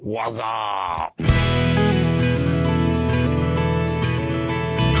What's up?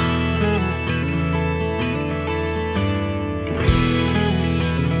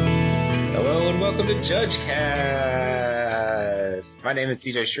 Hello and welcome to JudgeCast. My name is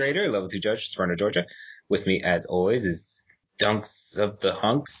CJ Schrader, level 2 judge, Smyrna, Georgia. With me, as always, is Dunks of the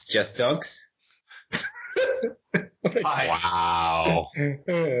Hunks, just Dunks. Wow.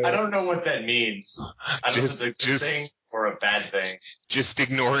 I don't know what that means. I don't know if it's a good thing or a bad thing. Just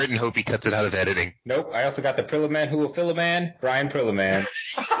ignore it and hope he cuts it out of editing. Nope, I also got the Prillaman who will fill a man, Brian Prillaman.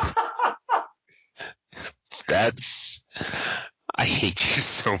 I hate you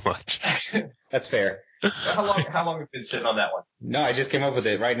so much. That's fair. How long have you been sitting on that one? No, I just came up with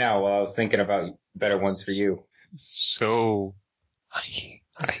it right now while I was thinking about better ones for you. So, I hate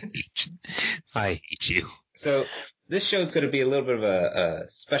you. So, this show is going to be a little bit of a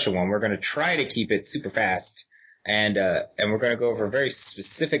special one. We're going to try to keep it super fast, and we're going to go over a very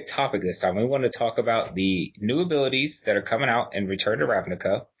specific topic this time. We want to talk about the new abilities that are coming out in Return to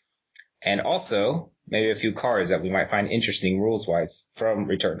Ravnica, and also maybe a few cards that we might find interesting rules-wise from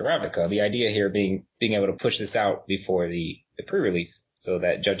Return to Ravnica. The idea here being able to push this out before the pre-release, so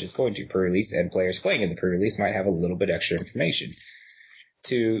that judges going to pre-release and players playing in the pre-release might have a little bit extra information.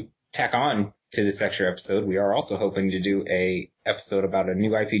 To tack on to this extra episode, we are also hoping to do a episode about a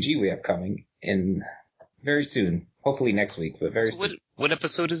new RPG we have coming in very soon. Hopefully next week, but very soon. What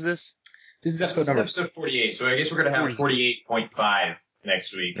episode is this? This is episode number... episode 48, so I guess we're going to have 48.5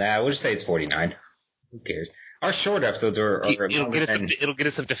 next week. Nah, we'll just say it's 49. Who cares? Our short episodes are It'll get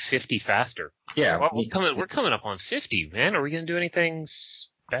us up to 50 faster. Yeah. Well, we're coming up on 50, man. Are we going to do anything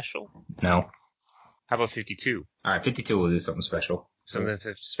special? No. How about 52? All right, 52 we'll do something special. Something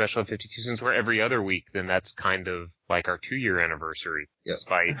special at 52. Since we're every other week, then that's kind of like our 2-year anniversary, Yep.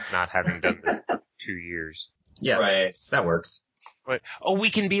 Despite not having done this for 2 years. Yeah, right. That works. But, we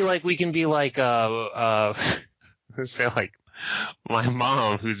can be like, say like my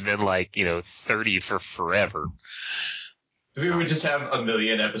mom, who's been like, 30 for forever. We would just have a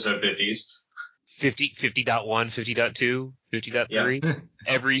million episode 50s. 50.1, 50.2, 50.3. Yep.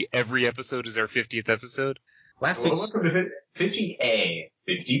 Every episode is our 50th episode. Last week's... 50A,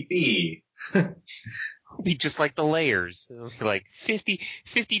 50B. It'll be just like the layers. It'll be like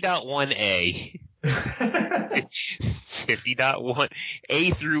 50.1A. 50.1 A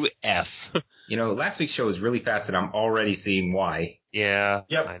through F. Last week's show was really fast, and I'm already seeing why. Yeah,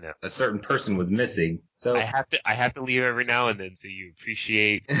 yep. I know. A certain person was missing. So I have to leave every now and then, so you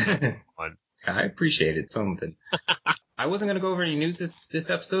appreciate one. I appreciated something. I wasn't going to go over any news this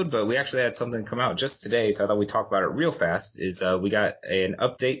episode, but we actually had something come out just today, so I thought we'd talk about it real fast. We got an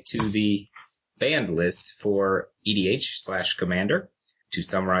update to the banned list for EDH/Commander. To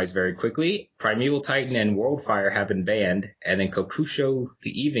summarize very quickly, Primeval Titan and Worldfire have been banned, and then Kokusho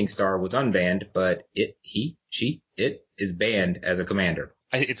the Evening Star was unbanned, but it is banned as a commander.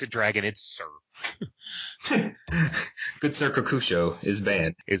 It's a dragon, it's Sir. Good Sir Kokusho is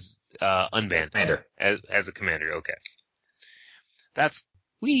banned. Is unbanned. Commander. As a commander, okay. That's...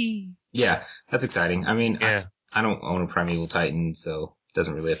 Whee! Yeah, that's exciting. I mean, yeah. I don't own a Primeval Titan, so...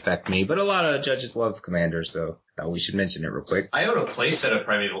 doesn't really affect me, but a lot of judges love Commander, so I thought we should mention it real quick. I own a playset of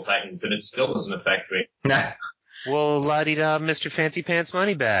Primeval Titans, and it still doesn't affect me. Well, la-di-da, Mr. Fancy Pants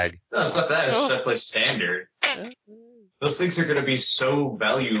Moneybag. No, it's not that. It's just I play standard. Those things are going to be so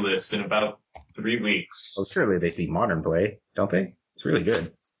valueless in about 3 weeks. Well, surely they see Modern play, don't they? It's really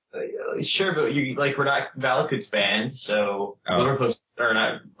good. Sure, but we're not Valakut's banned, so Cloudmost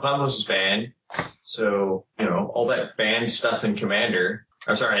is banned. So, all that banned stuff in Commander,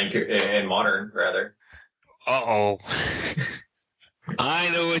 in Modern, rather. Uh-oh. I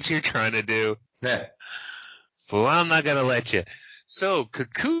know what you're trying to do. Yeah. But I'm not gonna let you. So,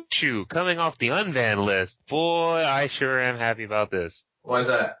 Kokusho coming off the unbanned list. Boy, I sure am happy about this. Why is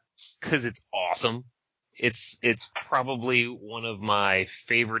that? 'Cause it's awesome. It's probably one of my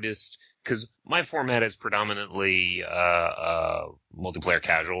favoritist, because my format is predominantly multiplayer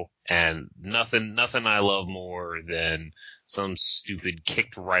casual, and nothing I love more than some stupid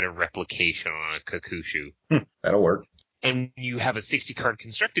kicked right of replication on a Kokusho. That'll work. And when you have a 60-card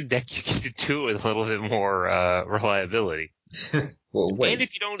constructed deck, you get to do it with a little bit more reliability. Well, wait. And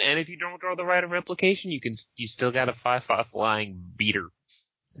if you don't draw the right of replication, you still got a 5/5 flying beater.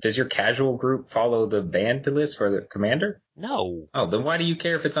 Does your casual group follow the banned list for the Commander? No. Oh, then why do you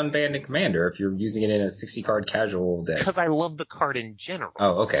care if it's unbanned in Commander if you're using it in a 60-card casual deck? Because I love the card in general.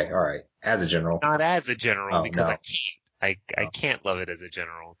 Oh, okay. All right. As a general. Not as a general, because no. I can't. I can't love it as a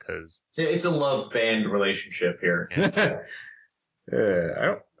general, because... It's a love-banned relationship here. Yeah.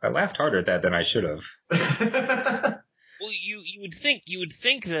 I laughed harder at that than I should have. Well, you would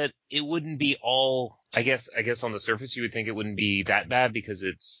think that it wouldn't be all. I guess on the surface you would think it wouldn't be that bad because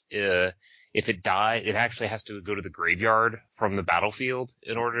it's if it dies, it actually has to go to the graveyard from the battlefield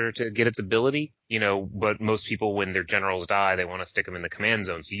in order to get its ability. But most people, when their generals die, they want to stick them in the command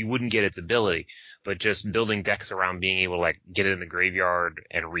zone, so you wouldn't get its ability. But just building decks around being able to like get it in the graveyard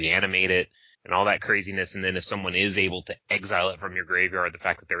and reanimate it and all that craziness, and then if someone is able to exile it from your graveyard, the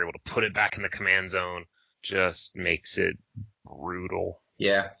fact that they're able to put it back in the command zone just makes it brutal.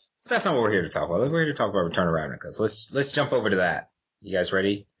 Yeah, that's not what we're here to talk about. We're here to talk about Return of Ravnica. So let's jump over to that. You guys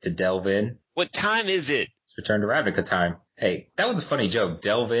ready to delve in? What time is it? It's Return to Ravnica time. Hey, that was a funny joke.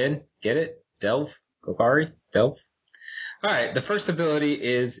 Delve in. Get it? Delve? Golgari? Delve? Alright, the first ability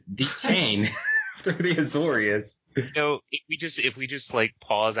is Detain through the Azorius. If we just like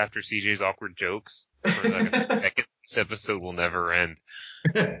pause after CJ's awkward jokes for like seconds, this episode will never end.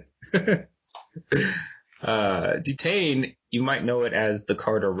 Detain, you might know it as the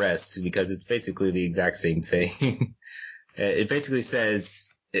card Arrest because it's basically the exact same thing. It basically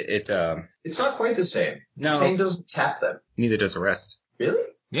says it's not quite the same. No. Detain doesn't tap them. Neither does Arrest. Really?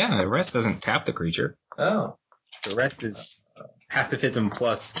 Yeah, Arrest doesn't tap the creature. Oh. Arrest is pacifism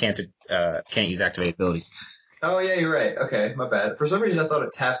plus can't use activate abilities. Oh yeah, you're right. Okay, my bad. For some reason I thought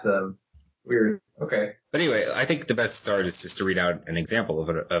it tapped them. Weird. Okay. But anyway, I think the best start is just to read out an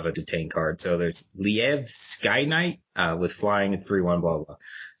example of a Detain card. So there's Liev Sky Knight, with flying, it's 3/1, blah, blah. It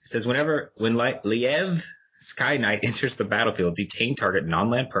says when Liev Sky Knight enters the battlefield, detain target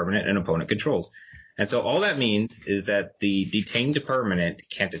non-land permanent and opponent controls. And so all that means is that the detained permanent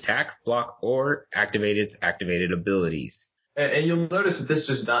can't attack, block, or activate its activated abilities. And you'll notice that this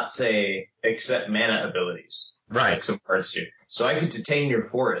does not say except mana abilities. Right. Like some cards do. So I could detain your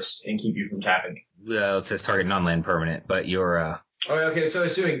forest and keep you from tapping me. Well, it says target non-land permanent, but you're, Oh, okay, so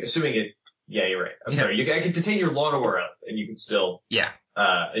assuming it, yeah, you're right. I'm sorry. I could detain your Lord of War Elf, and you could still, yeah.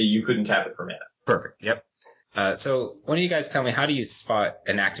 You couldn't tap it for mana. Perfect, yep. So why don't you guys tell me, how do you spot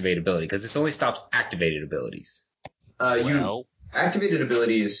an activated ability? Because this only stops activated abilities. Activated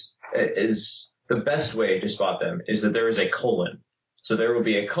abilities is the best way to spot them is that there is a colon. So there will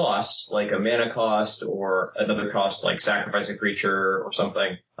be a cost, like a mana cost or another cost like sacrifice a creature or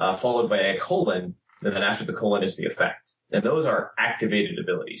something, followed by a colon, and then after the colon is the effect. And those are activated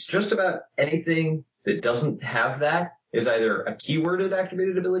abilities. Just about anything that doesn't have that is either a keyworded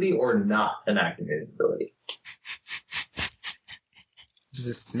activated ability or not an activated ability. This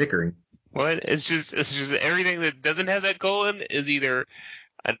is snickering. What? It's just everything that doesn't have that colon is either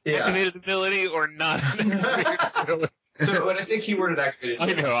an activated ability or not an activated ability. So when I say keyworded activated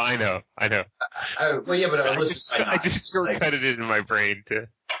ability... I know. Well, yeah, but I just shortcutted it in my brain to...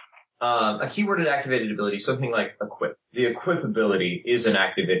 A keyworded activated ability, something like equip. The equip ability is an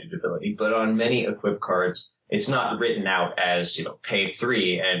activated ability, but on many equip cards, it's not written out as, pay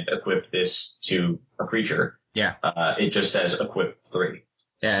 3 and equip this to a creature. Yeah. It just says equip 3.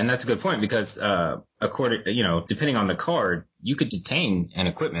 Yeah, and that's a good point because, depending on the card, you could detain an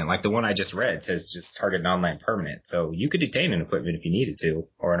equipment. Like the one I just read says just target non-land permanent. So you could detain an equipment if you needed to,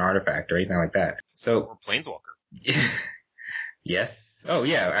 or an artifact or anything like that. Or Planeswalker. Yes. Oh,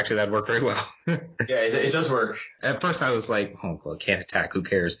 yeah. Actually, that'd work very well. Yeah, it does work. At first, I was like, oh, well, can't attack. Who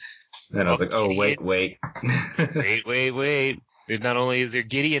cares? And then I was like, oh, wait. wait. There's not only is there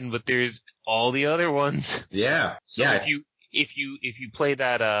Gideon, but there's all the other ones. Yeah. So if you play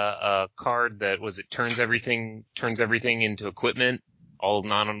that card that turns everything into equipment, all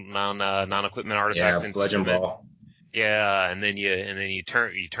non-equipment artifacts into Bludgeon equipment. Ball. Yeah, and then you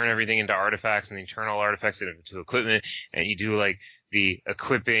turn everything into artifacts, and then you turn all artifacts into equipment, and you do like the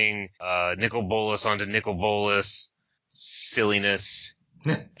equipping Nicol Bolas onto Nicol Bolas silliness,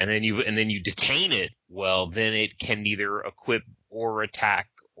 and then you detain it. Well, then it can neither equip or attack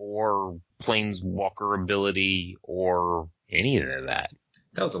or Planeswalker ability or any of that.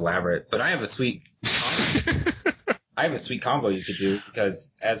 That was elaborate, but I have a sweet combo you could do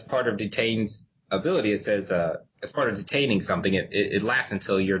because as part of Detain's ability, it says as part of detaining something, it lasts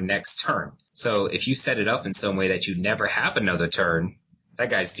until your next turn. So if you set it up in some way that you never have another turn,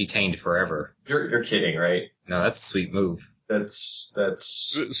 that guy's detained forever. You're kidding, right? No, that's a sweet move. That's.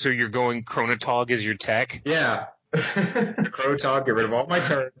 So you're going Chronotog as your tech? Yeah. Chronotog, get rid of all my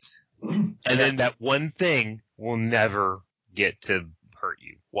turns. And then that one thing will never get to hurt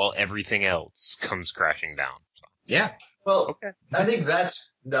you while everything else comes crashing down. Yeah. Well, okay. I think that's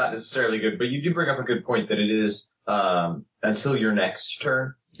not necessarily good, but you do bring up a good point that it is until your next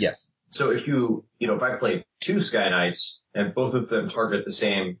turn. Yes. So if if I play 2 Sky Knights and both of them target the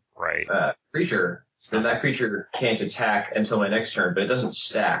same creature, then that creature can't attack until my next turn, but it doesn't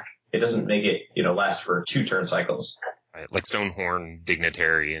stack. It doesn't make it, last for 2 turn cycles. Right, like Stonehorn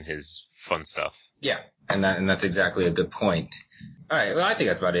Dignitary and his fun stuff. Yeah, and that's exactly a good point. All right, well, I think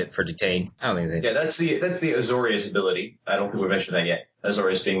that's about it for Detain. I don't think there's anything. Yeah, that's the Azorius ability. I don't think we mentioned that yet.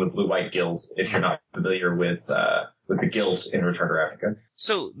 Azorius being the blue-white guilds, if you're not familiar with the guilds in Return to Ravnica.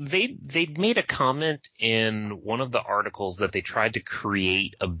 So they made a comment in one of the articles that they tried to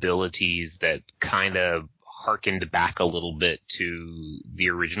create abilities that kind of harkened back a little bit to the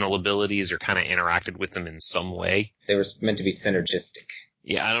original abilities or kind of interacted with them in some way. They were meant to be synergistic.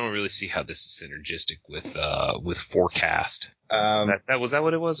 Yeah, I don't really see how this is synergistic with Forecast. Was that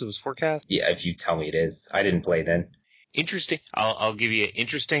what it was? It was Forecast? Yeah, if you tell me it is. I didn't play then. Interesting. I'll give you an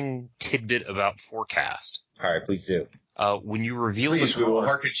interesting tidbit about Forecast. All right, please do. When you reveal Please, the we will card,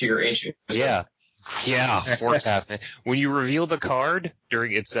 hearken to your ancient. yeah, Forecast. When you reveal the card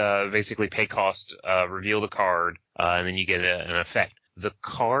during its basically pay cost, reveal the card, and then you get an effect. The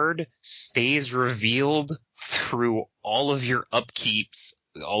card stays revealed through all of your upkeeps,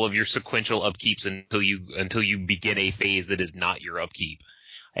 all of your sequential upkeeps until you begin a phase that is not your upkeep.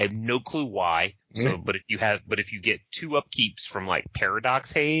 I have no clue why. So, but if you get 2 upkeeps from like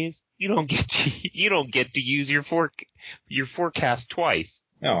Paradox Haze, you don't get to use your Forecast twice.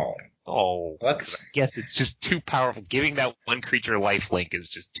 No. Oh, I guess it's just too powerful. Giving that one creature lifelink is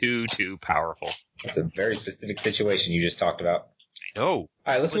just too powerful. That's a very specific situation you just talked about. I know. All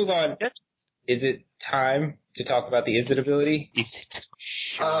right, let's move on. Is it time to talk about the Is It ability? Is it?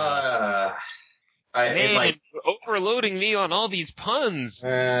 Sure. Man, you're overloading me on all these puns.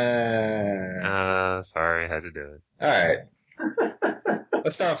 Sorry, I had to do it. All right.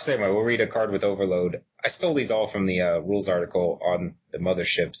 Let's start off the same way. We'll read a card with overload. I stole these all from the rules article on the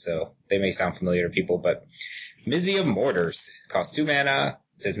Mothership, so they may sound familiar to people, but Mizzium Mortars costs 2 mana.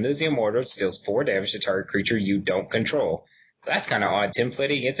 It says Mizzium Mortars deals 4 damage to target creature you don't control. That's kind of odd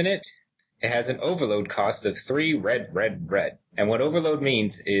templating, isn't it? It has an overload cost of 3 red, red, red. And what overload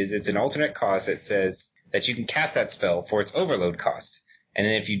means is it's an alternate cost that says that you can cast that spell for its overload cost. And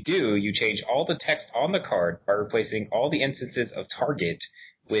then if you do, you change all the text on the card by replacing all the instances of target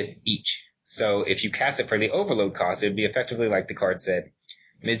with each. So if you cast it for the overload cost, it would be effectively like the card said,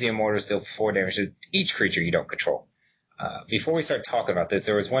 Mizzium Mortars deal 4 damage to each creature you don't control. Before we start talking about this,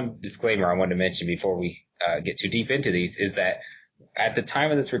 there was one disclaimer I wanted to mention before we get too deep into these, is that at the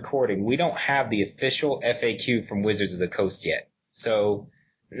time of this recording, we don't have the official FAQ from Wizards of the Coast yet. So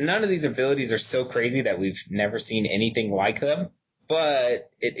none of these abilities are so crazy that we've never seen anything like them, but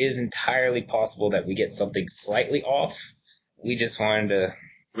it is entirely possible that we get something slightly off. We just wanted to...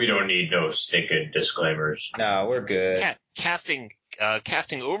 We don't need no stinking disclaimers. No, we're good. Casting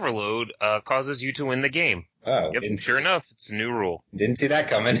overload causes you to win the game. Oh, yep, sure enough, it's a new rule. Didn't see that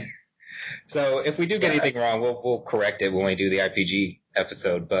coming. So if we do get anything wrong, we'll correct it when we do the IPG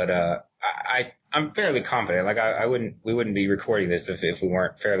episode. But I'm fairly confident. Like we wouldn't be recording this if we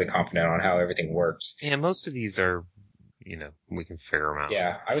weren't fairly confident on how everything works. Yeah, most of these are, we can figure them out.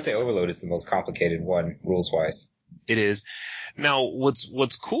 Yeah, I would say Overload is the most complicated one rules wise. It is. Now,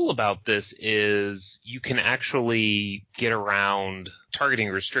 what's cool about this is you can actually get around targeting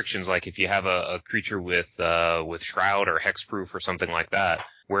restrictions, like if you have a creature with Shroud or Hexproof or something like that.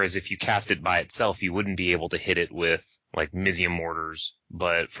 Whereas if you cast it by itself, you wouldn't be able to hit it with like Mizzium Mortars.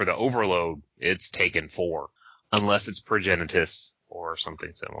 But for the Overload, it's taken 4, unless it's Progenitus or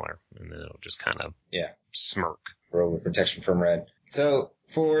something similar, and then it'll just kind of smirk. Roll with protection from red. So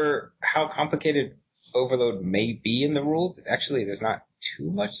for how complicated Overload may be in the rules, actually there's not too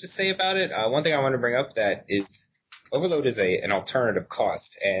much to say about it. One thing I want to bring up that is Overload is an alternative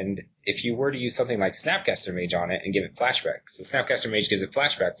cost, and if you were to use something like Snapcaster Mage on it and give it flashback, so Snapcaster Mage gives it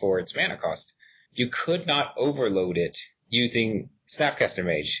flashback for its mana cost, you could not overload it using Snapcaster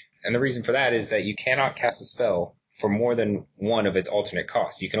Mage. And the reason for that is that you cannot cast a spell for more than one of its alternate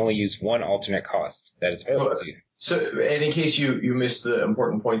costs. You can only use one alternate cost that is available to you. So, and in case you missed the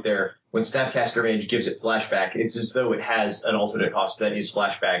important point there, when Snapcaster Mage gives it flashback, it's as though it has an alternate cost that is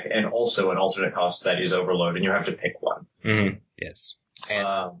flashback and also an alternate cost that is overload, and you have to pick one. Mm-hmm. Yes.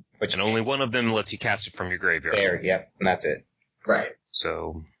 And only one of them lets you cast it from your graveyard. There, yep, and that's it. Right.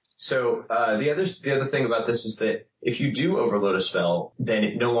 So the other thing about this is that if you do overload a spell, then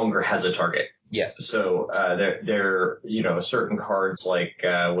it no longer has a target. Yes. So there certain cards like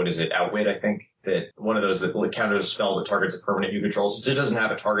Outwit, I think, that one of those that counters a spell that targets a permanent you control. So it doesn't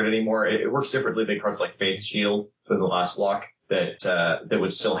have a target anymore. It works differently than cards like Faith Shield from the last block that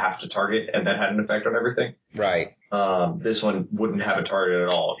would still have to target, and that had an effect on everything. Right. This one wouldn't have a target at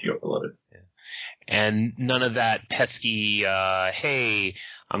all if you overloaded. Yeah. And none of that pesky, hey,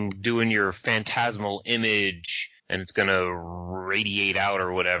 I'm doing your phantasmal image and it's gonna radiate out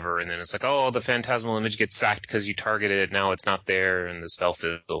or whatever, and then it's like, oh, the phantasmal image gets sacked because you targeted it, now it's not there, and the spell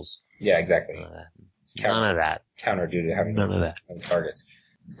fizzles. Yeah, exactly. None of that. Counter due to having None of that. targets.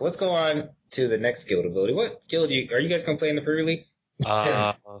 So let's go on to the next guild ability. What guild are you guys gonna play in the pre-release?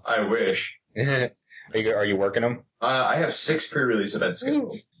 I wish. Are you working them? I have 6 pre-release events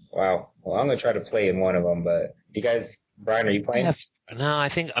scheduled. Wow. Well, I'm gonna try to play in one of them, but do you guys, Brian, are you playing? No, I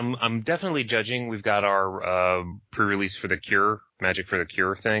think I'm definitely judging. We've got our pre-release for the Cure, Magic for the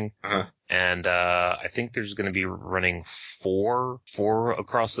Cure thing, and I think there's going to be running four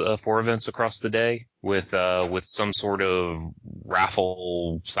events across the day with some sort of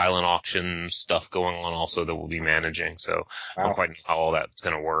raffle, silent auction stuff going on also that we'll be managing. So I don't quite know how all that's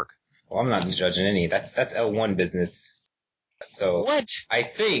going to work. Well, I'm not judging any. That's L1 business. So what? I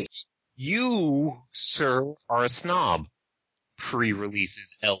think you, sir, are a snob. Pre-release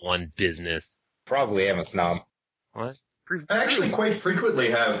is L1 business. Probably am a snob. What? I actually quite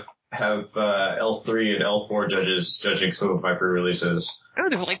frequently have L3 and L4 judges judging some of my pre-releases. Oh,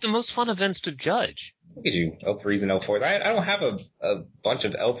 they're like the most fun events to judge. Look at you, L3s and L4s. I don't have a bunch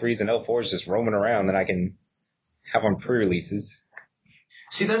of L3s and L4s just roaming around that I can have on pre-releases.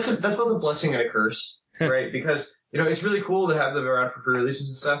 See, that's both a blessing and a curse, right? Because, it's really cool to have them around for pre-releases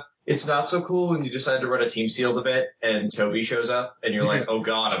and stuff. It's not so cool when you decide to run a team sealed event and Toby shows up and you're like, oh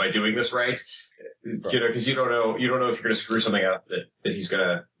god, am I doing this right? Because you don't know if you're going to screw something up that he's going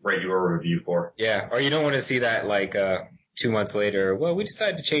to write you a review for. Yeah, or you don't want to see that 2 months later. Well, we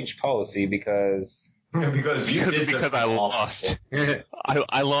decided to change policy because I lost.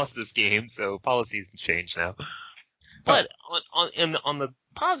 I lost this game, so policies change now. But on the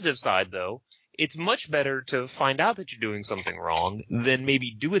positive side, though, it's much better to find out that you're doing something wrong than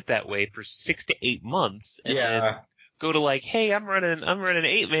maybe do it that way for 6 to 8 months and then go to hey, I'm running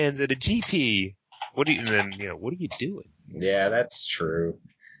 8-mans at a GP. What are you doing? Yeah, that's true.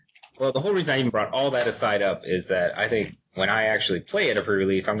 Well, the whole reason I even brought all that aside up is that I think when I actually play at a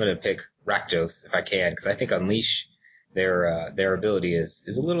pre-release, I'm going to pick Rakdos if I can, because I think Unleash, their ability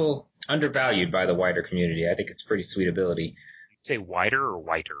is a little undervalued by the wider community. I think it's a pretty sweet ability. Say wider or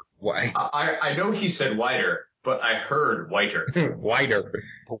whiter? Why? I know he said wider, but I heard whiter. Wider. The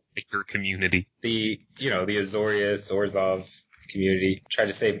whiter community. The Azorius, Orzhov community. Tried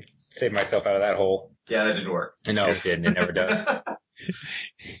to save myself out of that hole. Yeah, that didn't work. No, it didn't. It never does.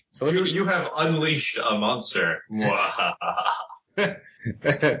 So you have unleashed a monster. Let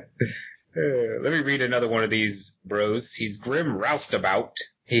me read another one of these bros. He's Grim Roustabout.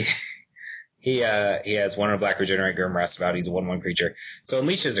 He has 1 black regenerate Grim Roustabout. He's a 1/1 creature. So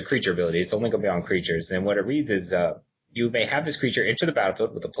Unleash is a creature ability. It's only going to be on creatures. And what it reads is, you may have this creature enter the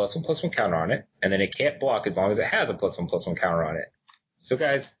battlefield with a +1/+1 counter on it, and then it can't block as long as it has a +1/+1 counter on it. So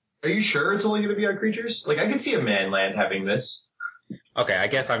guys. Are you sure it's only going to be on creatures? I could see a man land having this. Okay, I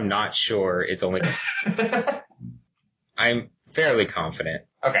guess I'm not sure it's only. I'm fairly confident.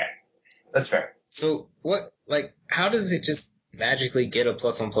 Okay, that's fair. So how does it just magically get a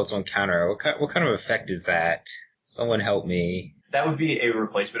 +1/+1 counter? What kind of effect is that? Someone help me. That would be a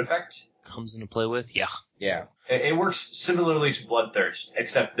replacement effect. Comes into play with? Yeah. Yeah. It works similarly to Bloodthirst,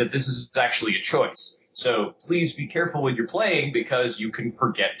 except that this is actually a choice. So please be careful when you're playing because you can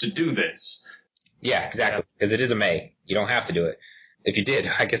forget to do this. Yeah, exactly. Because it is a May. You don't have to do it. If you did,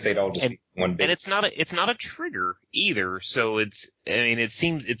 I guess they'd all just be one big. And it's not a trigger either. So it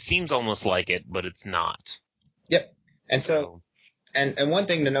seems almost like it, but it's not. Yep. And so and one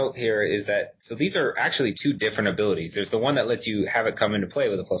thing to note here is that, so these are actually 2 different abilities. There's the one that lets you have it come into play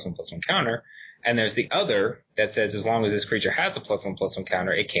with a +1/+1 counter, and there's the other that says as long as this creature has a +1/+1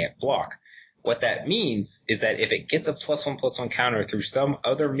 counter, it can't block. What that means is that if it gets a +1/+1 counter through some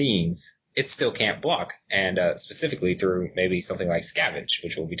other means, it still can't block, and specifically through maybe something like Scavenge,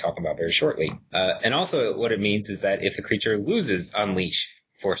 which we'll be talking about very shortly. And also what it means is that if the creature loses Unleash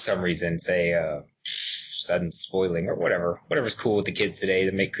for some reason, say sudden spoiling or whatever's cool with the kids today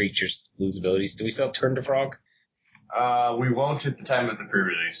to make creatures lose abilities. Do we still have Turn to Frog? We won't at the time of the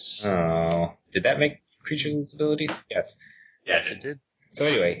pre-release. Oh, did that make creatures lose abilities? Yes. Yeah, it did. So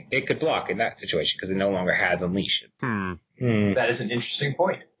anyway, it could block in that situation because it no longer has Unleash. That is an interesting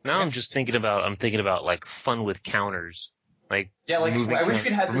point. Now I'm thinking about fun with counters. I wish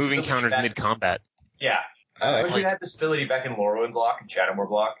we'd had this removing counters mid-combat. Yeah. I wish we'd had this ability back in Lorwyn block and Shadowmoor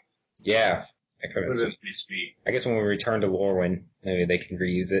block. Yeah. That would have been pretty sweet. I guess when we return to Lorwyn, maybe they can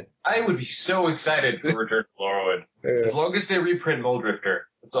reuse it. I would be so excited for Return to Lorwyn. As long as they reprint Muldrifter.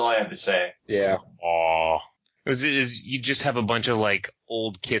 That's all I have to say. Yeah. Aww. You just have a bunch of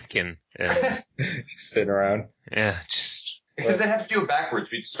old Kithkin and sitting around. Yeah, just Except they'd have to do it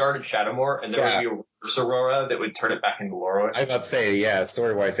backwards. We'd start at Shadowmoor, and there would be a reverse Aurora that would turn it back into Lorwyn. I was about to say, yeah,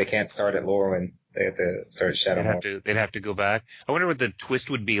 story-wise, they can't start at Lorwyn. They have to start at Shadowmoor. They'd have to go back. I wonder what the twist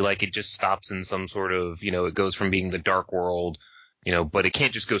would be. Like, it just stops in some sort of, it goes from being the Dark World, but it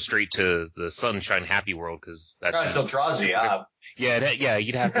can't just go straight to the Sunshine Happy World, because that's... No, it's Eldrazi. Yeah,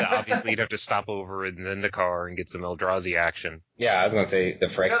 you'd have to stop over in Zendikar and get some Eldrazi action. Yeah, I was going to say the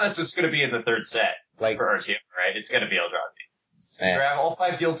Phyrex. That's what's going to be in the third set for RTM, right? It's going to be Eldrazi. You have all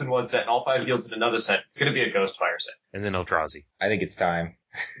 5 guilds in one set and all 5 guilds in another set. It's going to be a Ghostfire set. And then Eldrazi. I think it's time.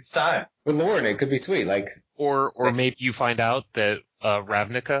 It's time. With Lorwyn, it could be sweet. Or maybe you find out that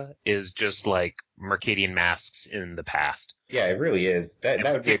Ravnica is just like Mercadian Masks in the past. Yeah, it really is. That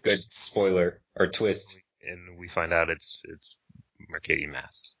would be a good spoiler or twist. And we find out it's Mercadian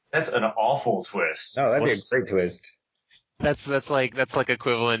Masks. That's an awful twist. No, that'd be a great twist. That's like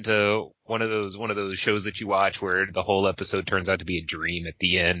equivalent to one of those shows that you watch where the whole episode turns out to be a dream at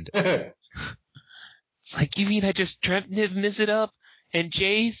the end. It's like, you mean I just dreamt Niv Mizzet up and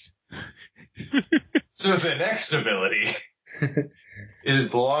Jace? So the next ability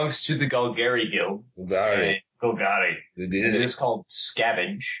belongs to the Golgari Guild. Golgari. It is called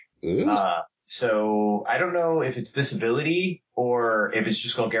Scavenge. So I don't know if it's this ability or if it's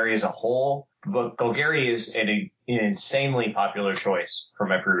just Golgari as a whole, but Golgari is an insanely popular choice for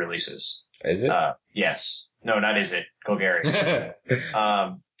my pre-releases. Is it? Yes. No, not is it. Golgari.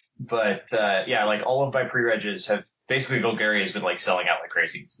 Yeah, like all of my pre-regs have basically Golgari has been like selling out like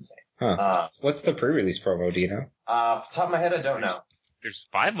crazy. It's insane. Huh. What's the pre-release promo? Do you know? Off the top of my head, I don't know. There's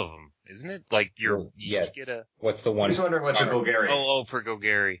 5 of them, isn't it? Like yes. You get What's the one? I'm just wondering what the Golgari. Oh, for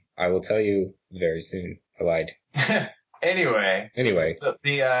Golgari. I will tell you very soon. I lied. Anyway. So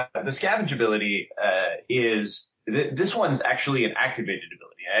the Scavenge ability is this one's actually an activated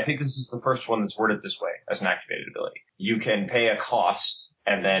ability. I think this is the first one that's worded this way as an activated ability. You can pay a cost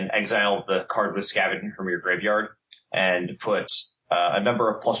and then exile the card with Scavenge from your graveyard and put a number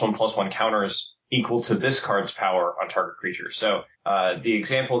of +1/+1 counters equal to this card's power on target creature. So the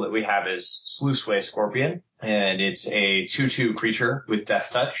example that we have is Sluiceway Scorpion, and it's a 2/2 creature with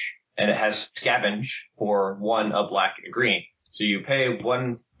Death Touch, and it has Scavenge for 1 of black and green. So you pay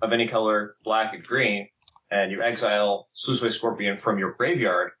 1 of any color, black and green, and you exile Sluiceway Scorpion from your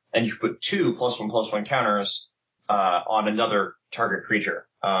graveyard, and you put 2 +1/+1 counters on another target creature.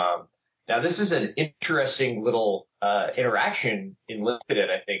 Now, this is an interesting little interaction in Limited,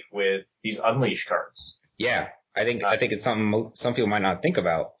 I think, with these Unleash cards. Yeah, I think it's something some people might not think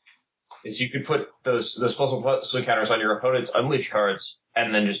about. Is you could put those +1/+1 counters on your opponent's Unleash cards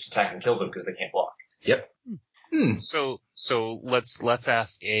and then just attack and kill them because they can't block. Yep. So let's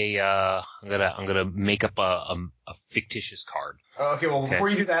ask I'm gonna make up a fictitious card. Okay, well, before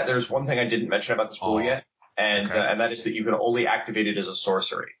you do that, there's one thing I didn't mention about this rule yet. And that is that you can only activate it as a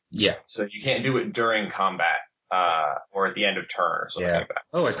sorcery. Yeah. So you can't do it during combat, or at the end of turn or something like that.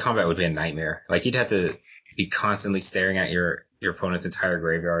 Otherwise, combat would be a nightmare. Like, you'd have to be constantly staring at your opponent's entire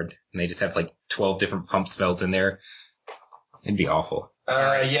graveyard, and they just have like 12 different pump spells in there. It'd be awful.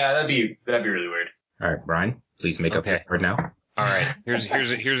 Yeah, that'd be really weird. All right, Brian, please make up your card now. All right. Here's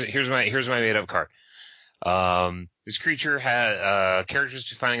my made up card. This creature has character's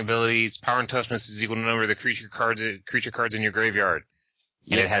defining ability. Its power and toughness is equal to the number of the creature cards in your graveyard.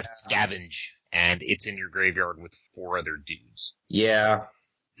 And it has Scavenge, and it's in your graveyard with 4 other dudes. Yeah.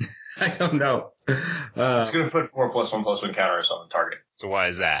 I don't know. It's going to put 4 +1/+1 counters on the target. So why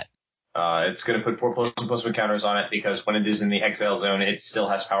is that? It's going to put 4 +1/+1 counters on it because when it is in the exile zone, it still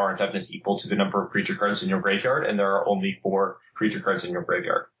has power and toughness equal to the number of creature cards in your graveyard, and there are only 4 creature cards in your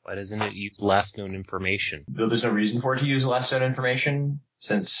graveyard. Why doesn't it use last known information? There's no reason for it to use last known information,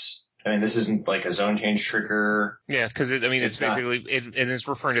 since, this isn't like a zone change trigger. Yeah, because it's basically, and it's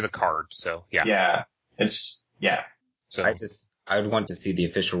referring to the card, so yeah. Yeah, So I would want to see the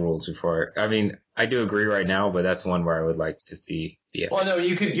official rules before. I do agree right now, but that's one where I would like to see the. Well, no,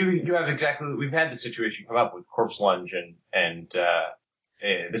 you have exactly. We've had the situation come up with Corpse Lunge and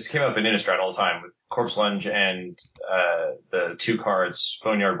this came up in Innistrad all the time with Corpse Lunge and the 2 cards,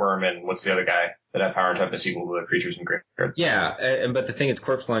 Boneyard Worm and what's the other guy that have power and toughness equal to the creatures in graveyards. Yeah, but the thing is,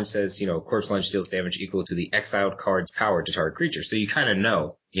 Corpse Lunge says, Corpse Lunge deals damage equal to the exiled card's power to target creature. So you kind of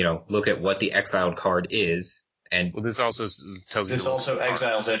know, look at what the exiled card is. And this also tells you. This also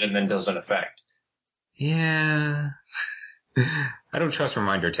exiles it and then does an effect. Yeah. I don't trust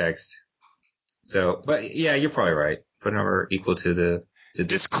reminder text. So, but yeah, you're probably right. Put a number equal to the.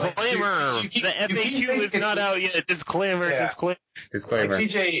 Disclaimer! The FAQ is not out yet. Disclaimer. Like,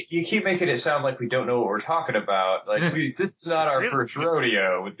 CJ, you keep making it sound like we don't know what we're talking about. Like, this is not our first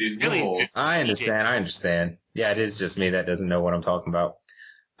rodeo with these rules. I understand. Yeah, it is just me that doesn't know what I'm talking about.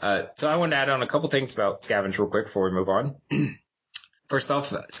 So I want to add on a couple things about Scavenge real quick before we move on. First off,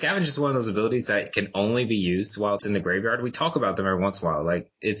 Scavenge is one of those abilities that can only be used while it's in the graveyard. We talk about them every once in a while.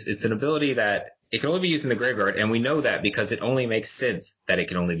 Like, it's an ability that it can only be used in the graveyard, and we know that because it only makes sense that it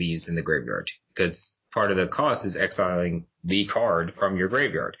can only be used in the graveyard. Because part of the cost is exiling the card from your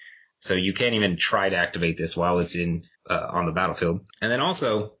graveyard. So you can't even try to activate this while it's in on the battlefield. And then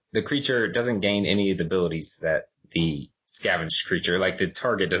also, the creature doesn't gain any of the abilities that the scavenged creature, like the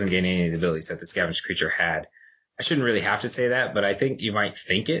target doesn't gain any of the abilities that the scavenged creature had. I shouldn't really have to say that, but I think you might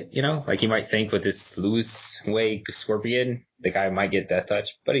think it, like you might think with this Lewis Way Scorpion, the guy might get Death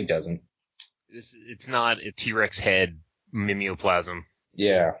Touch, but he doesn't. It's not a T-Rex head mimeoplasm.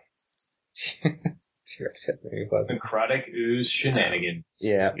 Yeah. T-Rex head mimeoplasm. Necrotic ooze shenanigans.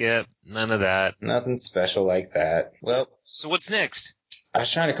 Yeah. Yep, none of that. Nothing special like that. Well. So what's next? I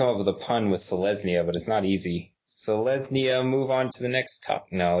was trying to come up with a pun with Selesnya, but it's not easy. Selesnya, move on to the next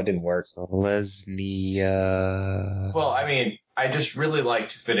topic. No, it didn't work. Selesnya. Well, I mean, I just really like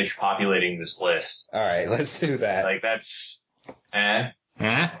to finish populating this list. Alright, let's do that. Like, that's... Huh?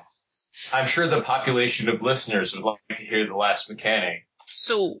 I'm sure the population of listeners would like to hear the last mechanic.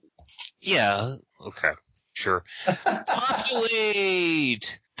 So, yeah, okay, sure.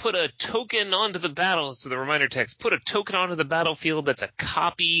 Populate! Put a token onto the battle, so the reminder text, put a token onto the battlefield that's a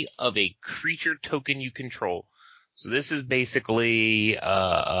copy of a creature token you control. So this is basically,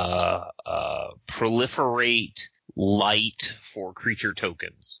 proliferate light for creature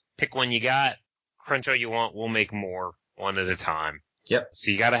tokens. Pick one you got, crunch all you want, we'll make more, one at a time. Yep.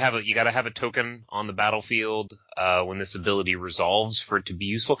 So you gotta have a token on the battlefield, when this ability resolves for it to be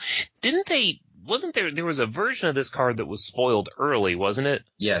useful. Wasn't there was a version of this card that was spoiled early, wasn't it?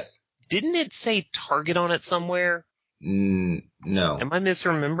 Yes. Didn't it say target on it somewhere? No. Am I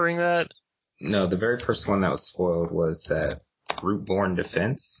misremembering that? No, the very first one that was spoiled was that Rootborn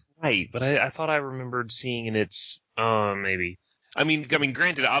Defense. Right, but I thought I remembered seeing in its, maybe. I mean,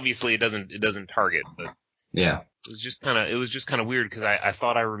 granted, obviously it doesn't target, but. Yeah. It was just kind of weird because I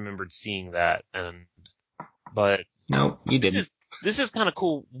thought I remembered seeing that, but no, you didn't. This is kind of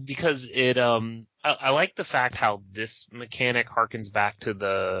cool because it I like the fact how this mechanic harkens back to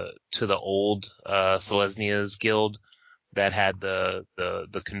the old Selesnya's guild that had the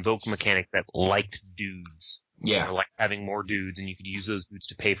convoke mechanic that liked dudes. Yeah, like having more dudes, and you could use those dudes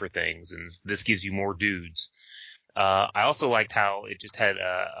to pay for things, and this gives you more dudes. I also liked how it just had,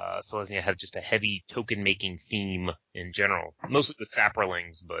 Selesnya had just a heavy token making theme in general. Mostly with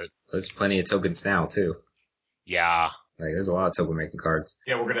Saprolings, but. There's plenty of tokens now, too. Yeah. Like, there's a lot of token making cards.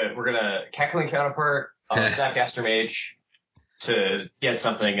 Yeah, we're gonna Cackling Counterpart on Snapcaster Mage to get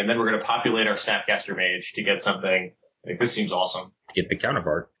something, and then we're gonna populate our Snapcaster Mage to get something. Like, this seems awesome. Get the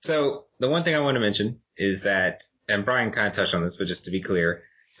counterpart. So, the one thing I want to mention is that, and Brian kind of touched on this, but just to be clear,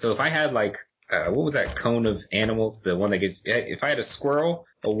 so if I had like, what was that cone of animals? The one that gives, if I had a squirrel,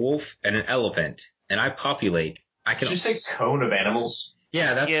 a wolf, and an elephant, and I populate, I can. Did you say cone of animals?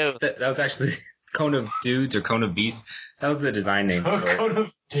 Yeah, that was actually cone of dudes or cone of beasts. That was the design name. Cone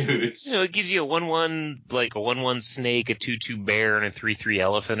of dudes. It gives you a 1/1, like a 1/1 snake, a 2/2 bear, and a 3/3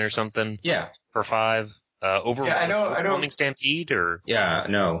 elephant or something. Yeah. For 5. Overwhelming Stampede or? Yeah,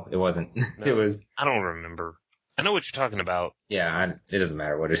 no, it wasn't. No. It was. I don't remember. I know what you're talking about. Yeah, it doesn't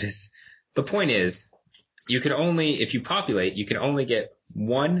matter what it is. The point is, if you populate, you can only get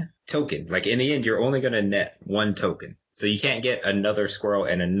one token. Like, in the end, you're only going to net one token. So you can't get another squirrel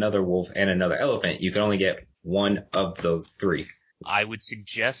and another wolf and another elephant. You can only get one of those 3. I would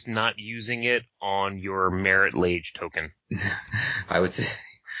suggest not using it on your Merit Lage token. I would say.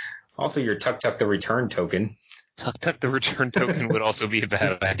 Also, your Tuk Tuk the Return token. Tuk Tuk the Return token would also be a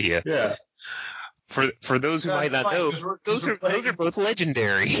bad idea. Yeah. For those who might not know, those are both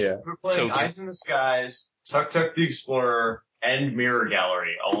legendary. Yeah. We're playing tokens. Eyes in the Skies, Tuk Tuk the Explorer, and Mirror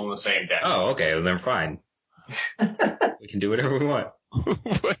Gallery all in the same deck. Oh, okay. Well, then fine. We can do whatever we want.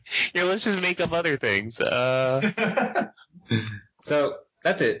 Yeah, let's just make up other things. So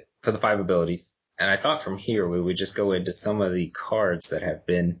that's it for the 5 abilities. And I thought from here we would just go into some of the cards that have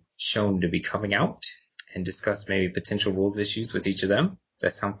been shown to be coming out and discuss maybe potential rules issues with each of them. Does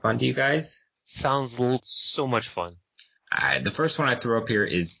that sound fun to you guys? Sounds so much fun. The first one I threw up here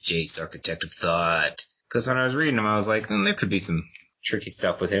is Jace, Architect of Thought. Because when I was reading him, I was like, there could be some tricky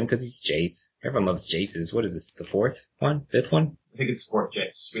stuff with him because he's Jace. Everyone loves Jaces. What is this, the 4th one? 5th one? I think it's the fourth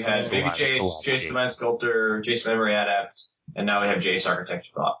Jace. We had That's a Baby lot. That's a Jace, lot of Jace the Mind Sculptor, Jace Memory Adept, and now we have Jace Architect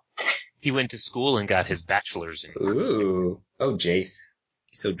of Thought. He went to school and got his bachelor's in. Ooh. Oh, Jace.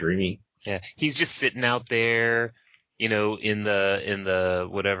 He's so dreamy. Yeah, he's just sitting out there, in the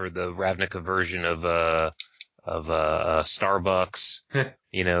whatever the Ravnica version of Starbucks,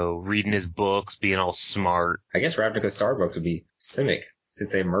 reading his books, being all smart. I guess Ravnica Starbucks would be Simic,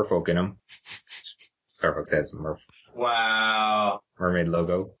 since they have merfolk in them. Starbucks has Wow. mermaid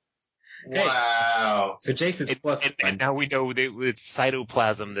logo. Hey. Wow. So Jace is plus one. And now we know that it's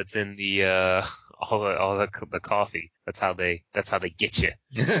cytoplasm that's in the all the coffee. That's how they get you.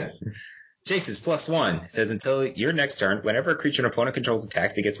 Jace is +1. It says until your next turn, whenever a creature an opponent controls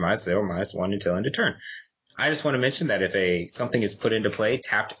attacks, it gets -0 or -1 until end of turn. I just want to mention that if something is put into play,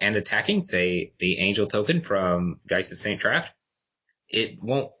 tapped and attacking, say the Angel token from Geist of St. Draft, it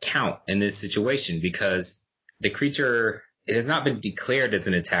won't count in this situation because the creature, it has not been declared as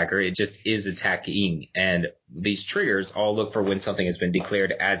an attacker, it just is attacking. And these triggers all look for when something has been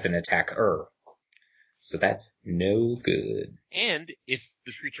declared as an attacker. So that's no good. And if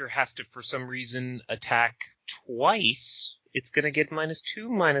the creature has to, for some reason, attack twice, it's going to get -2,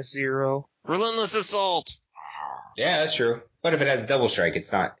 -0. Relentless Assault! Yeah, that's true. But if it has double strike,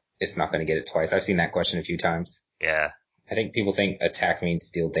 it's not going to get it twice. I've seen that question a few times. Yeah. I think people think attack means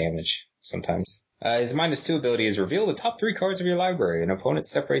deal damage sometimes. His -2 ability is reveal the top 3 cards of your library. An opponent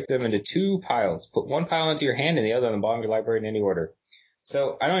separates them into 2 piles. Put 1 pile into your hand and the other on the bottom of your library in any order.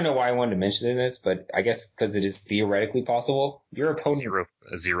 So I don't know why I wanted to mention this, but I guess because it is theoretically possible. Your opponent,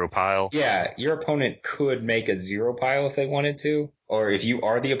 A zero pile. yeah, your opponent could make a 0 pile if they wanted to, or if you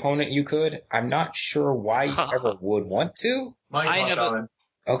are the opponent, you could. I'm not sure why you ever would want to.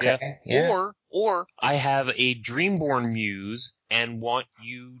 Okay, yeah. Or I have a Dreamborn Muse and want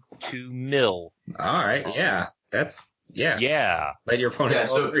you to mill. All right, yeah, Yeah. Let your opponent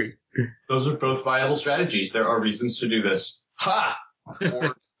agree. Those are both viable strategies. There are reasons to do this. Ha!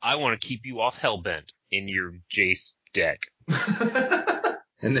 Or I want to keep you off Hellbent in your Jace deck.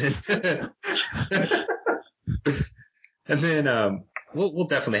 And then we'll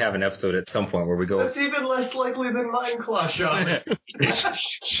definitely have an episode at some point where we go. That's even less likely than Mindclaw, Sean.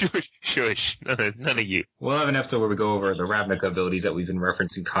 Shush. None of you. We'll have an episode where we go over the Ravnica abilities that we've been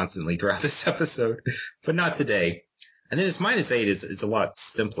referencing constantly throughout this episode, but not today. And then its -8 is a lot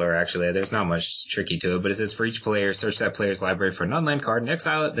simpler, actually. There's not much tricky to it, but it says for each player, search that player's library for a non-land card and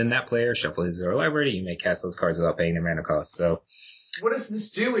exile it, then that player shuffle his or her library. You may cast those cards without paying their mana cost. So, what does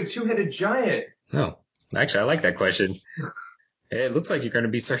this do in Two-Headed Giant? Oh, actually, I like that question. It looks like you're going to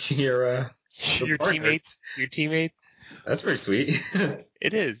be searching your teammates. Your teammates. That's pretty sweet.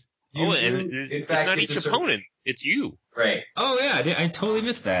 It is. It's not each opponent. It's you. Right. Oh, yeah. I totally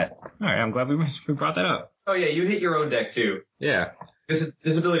missed that. All right. I'm glad we brought that up. Oh, yeah. You hit your own deck, too. Yeah.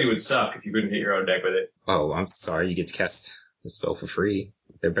 This ability would suck if you couldn't hit your own deck with it. Oh, I'm sorry. You get to cast the spell for free.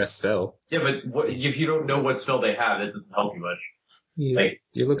 Their best spell. Yeah, but if you don't know what spell they have, that doesn't help you much.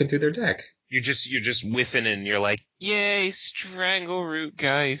 You're looking through their deck. You're just whiffing and you're like, yay, Strangleroot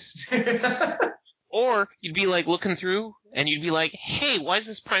Geist. Or you'd be like looking through and you'd be like, hey, why is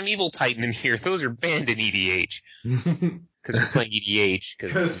this Primeval Titan in here? Those are banned in EDH. Because we're playing EDH.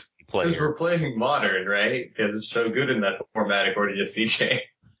 Because we're playing Modern, right? Because it's so good in that format according to CJ.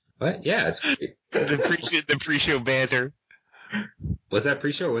 What? Yeah, it's great. The pre-show banter. Was that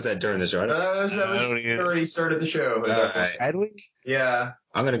pre-show or was that during the show? Already started the show. Had we? Yeah.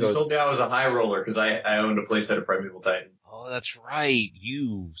 I'm going to go. You told me I was a high roller because I owned a playset of Primeval Titan. Oh, that's right.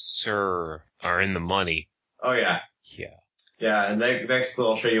 You, sir, are in the money. Oh, yeah. Yeah. Yeah, and next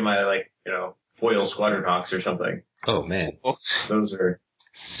I'll show you my, foil Squadron Hawks or something. Oh, man. Those are...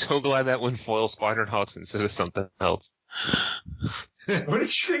 So glad that went foil Squadron Hawks instead of something else. What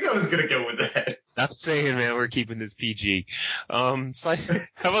did you think I was going to go with that? Not saying, man, we're keeping this PG. How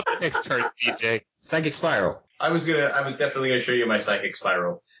about the next card, CJ? Psychic Spiral. I was definitely going to show you my Psychic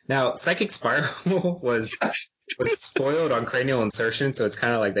Spiral. Now, Psychic Spiral was spoiled on Cranial Insertion, so it's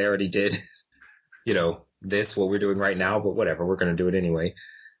kind of like they already did, what we're doing right now, but whatever, we're going to do it anyway.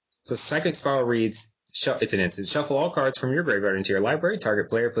 So Psychic Spiral reads, it's an instant. Shuffle all cards from your graveyard into your library. Target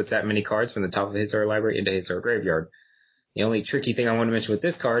player puts that many cards from the top of his or her library into his or her graveyard. The only tricky thing I want to mention with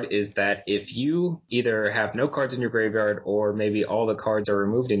this card is that if you either have no cards in your graveyard or maybe all the cards are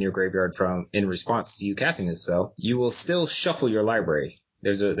removed in your graveyard in response to you casting this spell, you will still shuffle your library.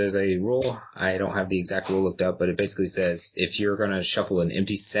 There's a rule. I don't have the exact rule looked up, but it basically says if you're going to shuffle an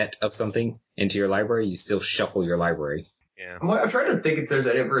empty set of something into your library, you still shuffle your library. Yeah. I'm trying to think if there's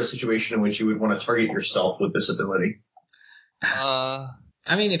ever a situation in which you would want to target yourself with this ability.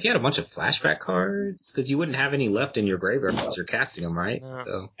 I mean, if you had a bunch of flashback cards, because you wouldn't have any left in your graveyard because you're casting them, right? No,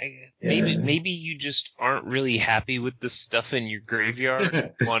 So maybe you just aren't really happy with the stuff in your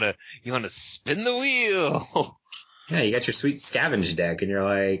graveyard. You wanna spin the wheel. Yeah, you got your sweet scavenge deck, and you're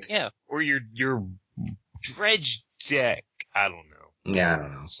like, Yeah, or your dredge deck. I don't know. yeah, I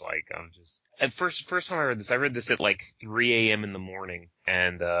don't know. It's like I'm just at first time I read this at like 3 a.m. in the morning,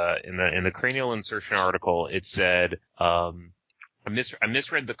 and in the cranial insertion article it said I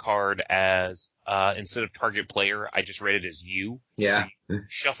misread the card as instead of target player, I just read it as you. Yeah. So you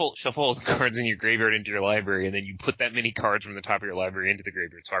shuffle all the cards in your graveyard into your library, and then you put that many cards from the top of your library into the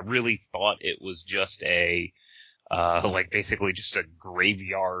graveyard. So I really thought it was just a basically just a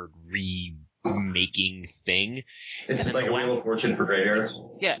graveyard remaking thing. It's like a Wheel of Fortune for graveyards.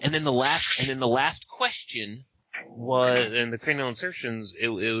 Yeah, and then the last question was in the cranial insertions. It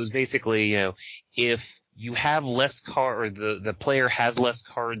was basically, if you have less card, or the player has less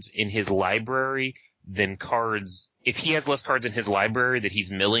cards in his library than cards. If he has less cards in his library that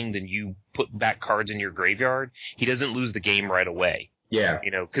he's milling than you put back cards in your graveyard, he doesn't lose the game right away. Yeah.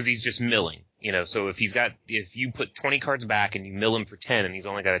 Because he's just milling. So if you put 20 cards back and you mill him for 10 and he's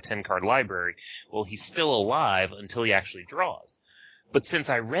only got a 10 card library, well, he's still alive until he actually draws. But since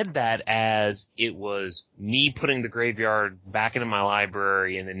I read that as it was me putting the graveyard back into my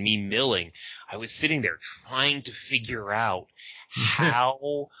library and then me milling, I was sitting there trying to figure out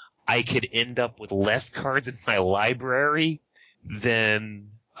how I could end up with less cards in my library than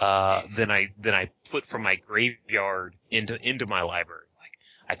I put from my graveyard into my library. Like,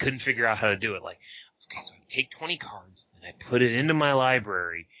 I couldn't figure out how to do it. Like, okay, so I take 20 cards and I put it into my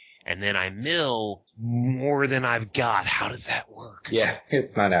library, and then I mill more than I've got. How does that work? Yeah,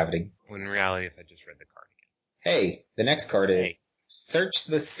 it's not happening. When in reality, if I just read the card again. Hey, the next card is Search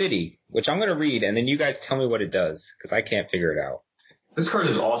the City, which I'm going to read, and then you guys tell me what it does, because I can't figure it out. This card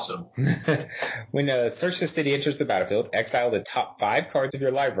is awesome. When Search the City enters the battlefield, exile the top 5 cards of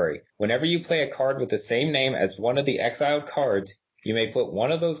your library. Whenever you play a card with the same name as one of the exiled cards, you may put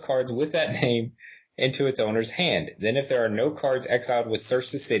one of those cards with that name into its owner's hand. Then if there are no cards exiled with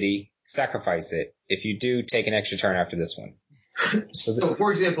Search the City, sacrifice it. If you do, take an extra turn after this one. So,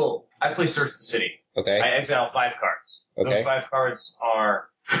 for example, I play Search the City. Okay. I exile 5 cards. Okay. Those 5 cards are,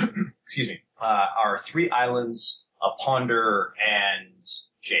 are 3 islands, a Ponder, and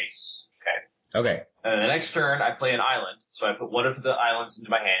Jace. Okay. Okay. And then the next turn, I play an island. So I put one of the islands into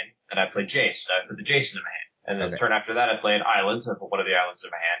my hand, and I play Jace. So I put the Jace into my hand. And then the turn after that, I play an island, so I put one of the islands in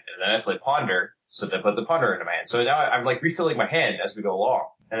my hand. And then I play Ponder, so then I put the Ponder into my hand. So now I'm like refilling my hand as we go along.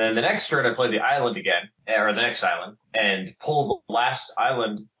 And then the next turn, I play the island again, or the next island, and pull the last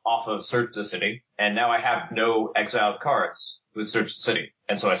island off of Search the City. And now I have no exiled cards with Search the City.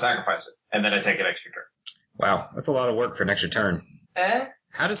 And so I sacrifice it. And then I take an extra turn. Wow, that's a lot of work for an extra turn.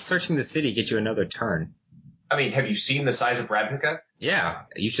 How does Searching the City get you another turn? I mean, have you seen the size of Ravnica? Yeah,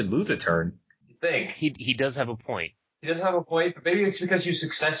 you should lose a turn. You think. He does have a point. He does have a point, but maybe it's because you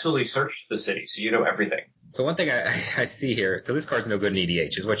successfully searched the city, so you know everything. So one thing I see here, so this card's no good in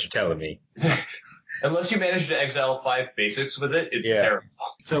EDH, is what you're telling me. Unless you manage to exile 5 basics with it, it's terrible.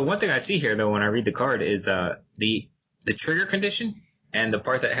 So one thing I see here, though, when I read the card is the trigger condition and the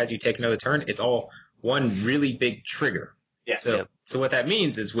part that has you take another turn, it's all one really big trigger. Yeah. So what that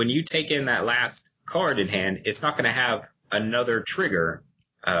means is when you take in that last card in hand, it's not going to have another trigger,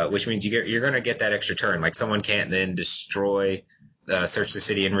 which means you're going to get that extra turn. Like someone can't then destroy Search the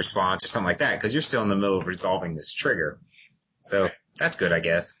City in response or something like that because you're still in the middle of resolving this trigger. So that's good, I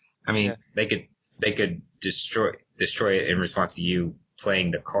guess. I mean, they could destroy it in response to you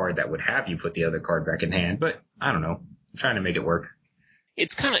playing the card that would have you put the other card back in hand. But I don't know. I'm trying to make it work.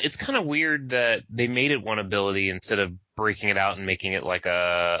 It's kind of weird that they made it one ability instead of breaking it out and making it like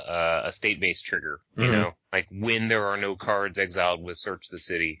a state-based trigger. You know, like when there are no cards exiled with Search the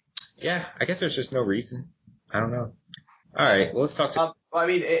City. Yeah, I guess there's just no reason. I don't know. All right, well, let's talk to. I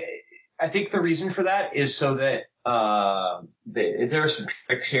mean, I think the reason for that is so that there are some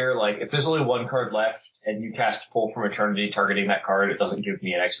tricks here. Like if there's only 1 card left and you cast Pull from Eternity targeting that card, it doesn't give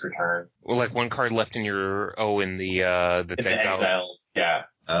me an extra turn. Well, like 1 card left in your that's exiled. Yeah.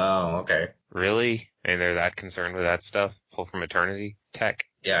 Oh, okay. Really? And they're that concerned with that stuff? Pull from Eternity tech?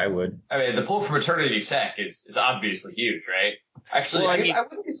 Yeah, I would. I mean, the Pull from Eternity tech is obviously huge, right? Actually, well, I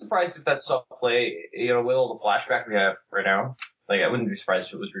wouldn't be surprised if that saw play, with all the flashback we have right now. Like, I wouldn't be surprised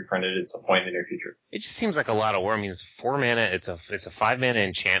if it was reprinted at some point in the near future. It just seems like a lot of work. I mean, it's 4 mana. It's a 5 mana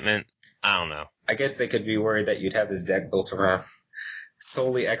enchantment. I don't know. I guess they could be worried that you'd have this deck built around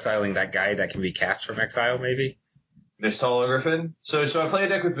solely exiling that guy that can be cast from exile, maybe. Mist Hologriffin. So I play a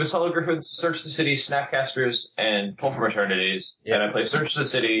deck with Mist Hologriffin, Search the City, Snapcasters, and Pull from Eternities. Yeah. And I play Search the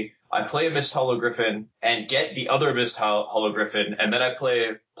City, I play a Mist Hologriffin, and get the other Mist Hologriffin, and then I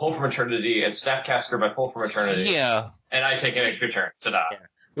play Pull from Eternity and Snapcaster by Pull from Eternity. Yeah. And I take an extra turn. Ta-da. Yeah.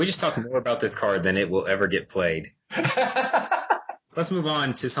 We just talked more about this card than it will ever get played. Let's move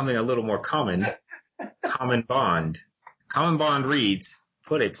on to something a little more common. Common Bond. Common Bond reads,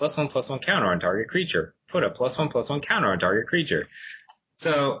 put a +1/+1 counter on target creature. Put a +1/+1 counter on target creature.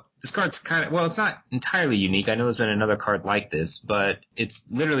 So this card's kind of, well, it's not entirely unique. I know there's been another card like this, but it's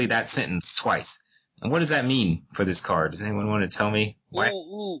literally that sentence twice. And what does that mean for this card? Does anyone want to tell me? Why?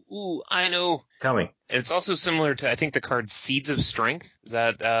 Ooh, I know. Tell me. It's also similar to, I think, the card Seeds of Strength. Is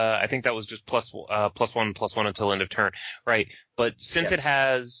that, I think that was just +1/+1 until end of turn. Right. But since it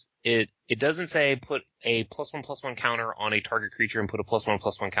has, it doesn't say put a +1/+1 counter on a target creature and put a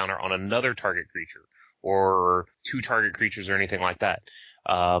 +1/+1 counter on another target creature or two target creatures or anything like that.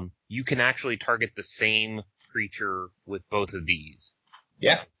 You can actually target the same creature with both of these.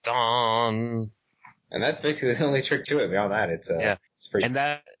 Yeah. Done. And that's basically the only trick to it. Beyond that, it's pretty. And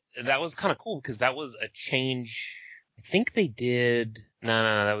that was kind of cool because that was a change. I think they did.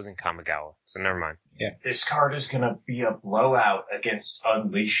 No, that was in Kamigawa. So never mind. Yeah. This card is gonna be a blowout against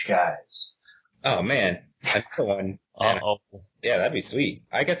Unleash guys. Oh man, another one. Uh-oh. Yeah, that'd be sweet.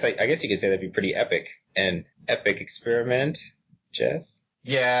 I guess you could say that'd be pretty epic. An epic experiment, Jess.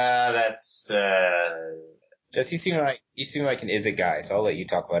 Yeah, that's Jess, you seem like an Is It guy, so I'll let you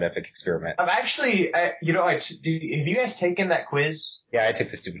talk about epic experiment. I'm actually, have you guys taken that quiz? Yeah, I took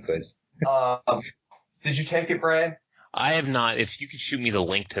the stupid quiz. Did you take it, Brad? I have not. If you could shoot me the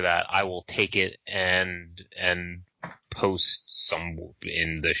link to that, I will take it and post some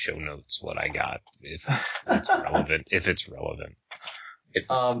in the show notes what I got if it's relevant. If it's relevant.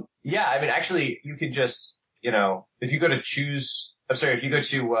 Yeah, I mean, actually, you can just, if you go to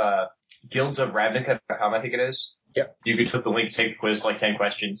guildsofravnica.com, I think it is. Yep. You can click the link, take the quiz, like 10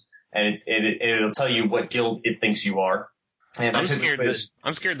 questions, and it'll tell you what guild it thinks you are. And I'm scared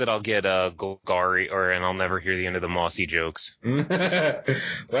that I'll get Golgari, and I'll never hear the end of the Mossy jokes. Well, you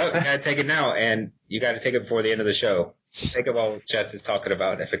gotta take it now, and you gotta take it before the end of the show. So take it while Jess is talking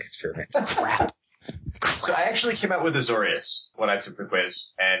about epic experiment. Crap. So I actually came out with Azorius when I took the quiz,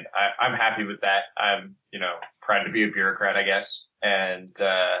 and I'm happy with that. I'm, proud to be a bureaucrat, I guess. And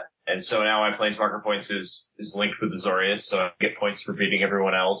so now my Planeswalker points is linked with Azorius, so I get points for beating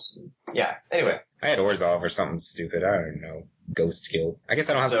everyone else. Yeah, anyway. I had Orzhov or something stupid. I don't know. Ghost Guild. I guess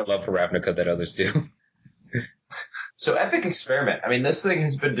I don't have the love for Ravnica that others do. So Epic Experiment. I mean, this thing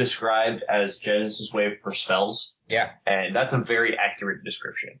has been described as Genesis Wave for spells. Yeah. And that's a very accurate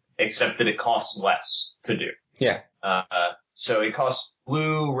description, except that it costs less to do. Yeah. So it costs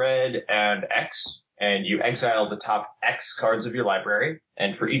blue, red, and X, and you exile the top X cards of your library,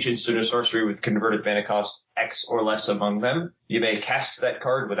 and for each instant or sorcery with converted mana cost X or less among them, you may cast that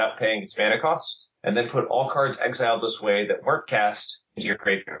card without paying its mana cost, and then put all cards exiled this way that weren't cast into your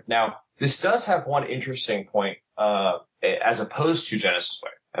graveyard. Now, this does have one interesting point, as opposed to Genesis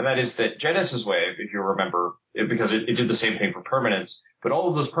Wave. And that is that Genesis Wave, if you remember, because it did the same thing for permanents, but all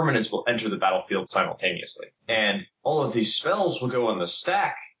of those permanents will enter the battlefield simultaneously. And all of these spells will go on the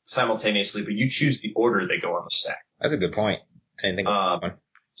stack simultaneously, but you choose the order they go on the stack. That's a good point. I didn't think of that one.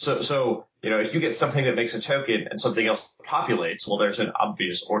 So, if you get something that makes a token and something else populates, well, there's an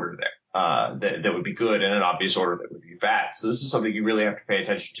obvious order there, that would be good and an obvious order that would be bad. So this is something you really have to pay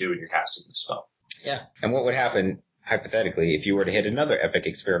attention to when you're casting the spell. Yeah. And what would happen, hypothetically, if you were to hit another epic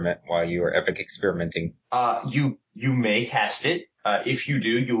experiment while you were epic experimenting? You may cast it. If you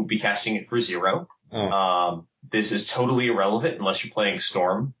do, you will be casting it for 0. Oh. This is totally irrelevant unless you're playing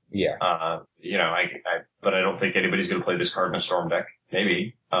Storm. Yeah. But I don't think anybody's going to play this card in a Storm deck.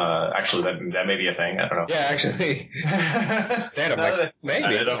 Maybe. Actually, that may be a thing. I don't know. Yeah, actually. Santa, maybe.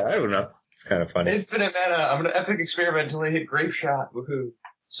 I don't know. It's kind of funny. Infinite mana. I'm going to epic experiment until I hit Grape Shot. Woohoo.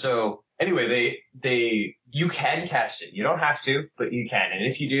 So, anyway, you can cast it. You don't have to, but you can. And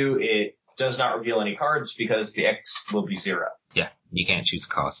if you do, it does not reveal any cards because the X will be 0. Yeah, you can't choose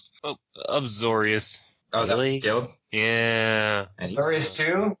cost. Oh, of Zorius. Oh, really? That's guild? Yeah. Zorius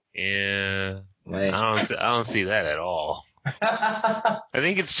too? Yeah. Like, I don't see that at all. I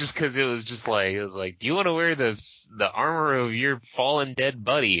think it's just because it was like, do you want to wear the armor of your fallen dead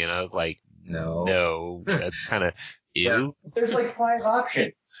buddy? And I was like, no, that's kind of ew. There's like 5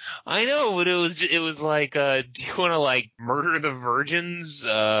 options. I know, but it was like, do you want to murder the virgins,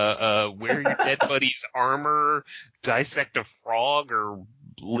 wear your dead buddy's armor, dissect a frog, or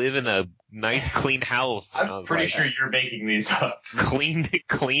live in a nice, clean house. And I'm pretty sure you're making these up.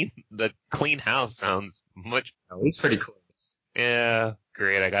 The clean house sounds much. Oh, he's pretty close. Yeah,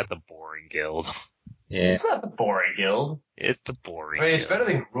 great. I got the boring guild. Yeah. It's not the boring guild. It's the boring. I mean, it's guild.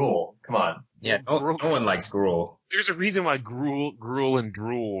 better than Gruul. Come on. Yeah, no one likes Gruul. There's a reason why gruel and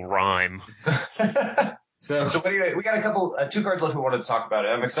drool rhyme. So anyway, we got two cards left we wanted to talk about.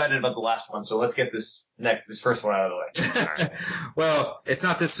 I'm excited about the last one, so let's get this first one out of the way. Well, it's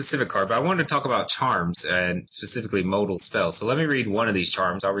not this specific card, but I wanted to talk about charms and specifically modal spells. So let me read one of these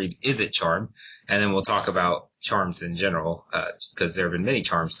charms. I'll read Is It Charm, and then we'll talk about charms in general, because there have been many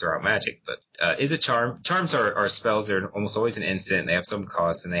charms throughout Magic. But Is It Charm? Charms are spells. They're almost always an instant. They have some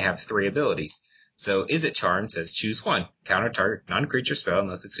cost, and they have 3 abilities. So Is It Charm says choose 1. Counter target non-creature spell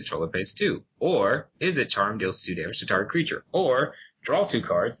unless its controller pays 2. Or Is It Charm deals 2 damage to target creature. Or draw 2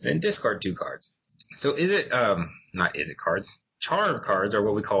 cards, then discard 2 cards. So Charm cards are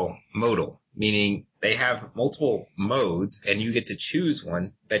what we call modal, meaning they have multiple modes and you get to choose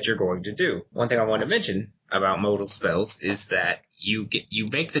one that you're going to do. One thing I want to mention about modal spells is that you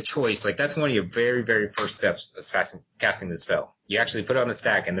make the choice, like that's one of your very, very first steps of casting the spell. You actually put it on the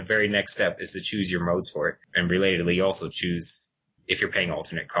stack and the very next step is to choose your modes for it. And relatedly, you also choose if you're paying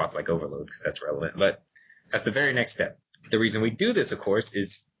alternate costs like Overload, because that's relevant, but that's the very next step. The reason we do this, of course,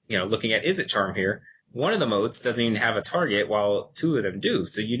 is, looking at Is It Charm here, one of the modes doesn't even have a target while 2 of them do.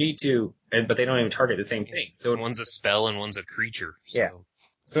 So you need to, but they don't even target the same thing. So one's a spell and one's a creature. So. Yeah.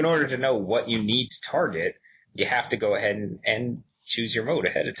 So in order to know what you need to target, you have to go ahead and choose your mode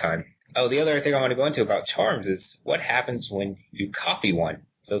ahead of time. Oh, the other thing I want to go into about charms is what happens when you copy one.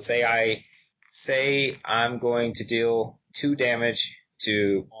 So say I'm going to deal 2 damage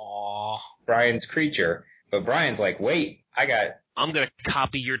to Brian's creature, but Brian's like, wait, I'm going to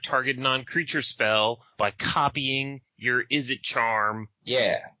copy your target non-creature spell by copying your Is It Charm.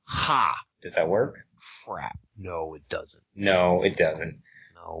 Yeah. Ha. Does that work? Crap. No, it doesn't. No, it doesn't.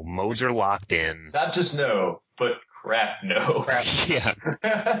 No, modes are locked in. Not just no, but crap, no. Crap.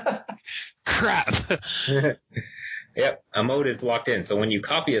 Yeah. Crap. Yep, a mode is locked in. So when you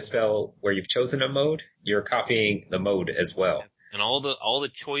copy a spell where you've chosen a mode, you're copying the mode as well. And all the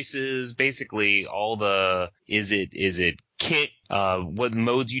choices, basically all the is it kit, what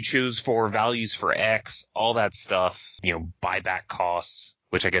modes you choose for, values for X, all that stuff, buyback costs,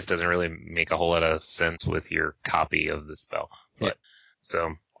 which I guess doesn't really make a whole lot of sense with your copy of the spell. But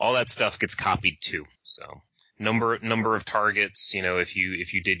so all that stuff gets copied too. So number of targets, if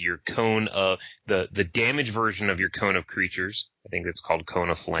you did your cone of the damage version of your cone of creatures, I think it's called Cone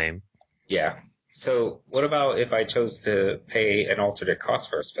of Flame. Yeah. So what about if I chose to pay an alternate cost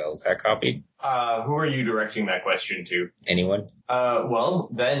for a spell? Is that copied? Who are you directing that question to? Anyone? Well,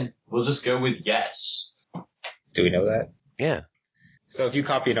 then we'll just go with yes. Do we know that? Yeah. So if you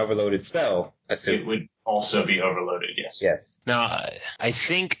copy an overloaded spell, it would also be overloaded, yes. Yes. Now, I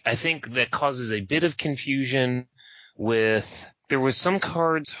think that causes a bit of confusion with, there was some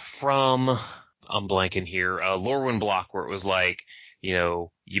cards from, I'm blanking here, Lorwyn Block, where it was like, you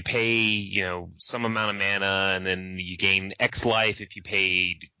pay, some amount of mana and then you gain X life if you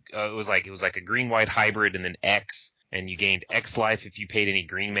paid, it was like a green-white hybrid and then X, and you gained X life if you paid any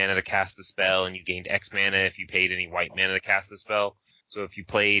green mana to cast the spell, and you gained X mana if you paid any white mana to cast the spell. So if you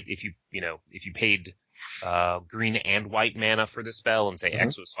paid green and white mana for the spell and say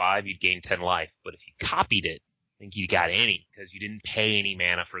X was 5, you'd gain 10 life. But if you copied it, I think you got any, because you didn't pay any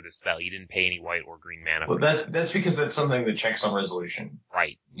mana for the spell. You didn't pay any white or green mana. Well, that's because that's something that checks on resolution.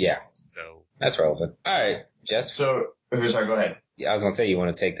 Right. Yeah. So that's relevant. All right, Jess. So, sorry, go ahead. Yeah, I was going to say, you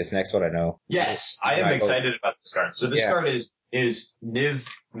want to take this next one, I know. Yes, I am excited about this card. So this card is Niv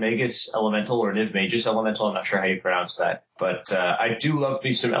Magus Elemental, or Niv Magus Elemental. I'm not sure how you pronounce that. But I do love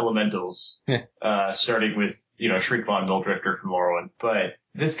me some elementals, starting with, Shriekvaughn Milldrifter from Morrowind. But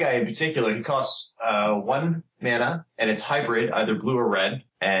this guy in particular, he costs 1 mana, and it's hybrid, either blue or red,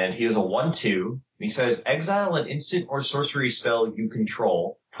 and he is a 1/2. He says, exile an instant or sorcery spell you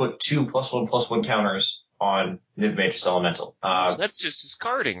control, put 2 +1/+1 counters on Niv Magus Elemental. that's just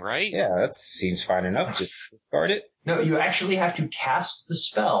discarding, right? Yeah, that seems fine enough. Just discard it. No, you actually have to cast the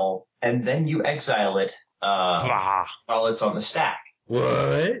spell, and then you exile it while it's on the stack.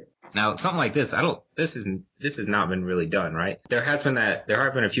 What? Now, something like this, this has not been really done, right? There have been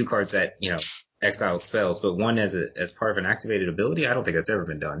a few cards that, exile spells, but one as part of an activated ability, I don't think that's ever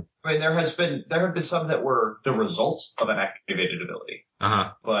been done. I mean, there have been some that were the results of an activated ability.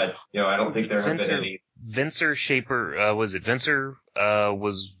 But, I don't think there have been any. Venser Shaper, was it Venser,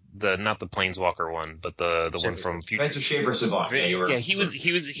 was not the Planeswalker one, but the one from Future. Venser Shaper Savant.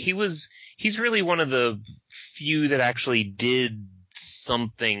 He's really one of the few that actually did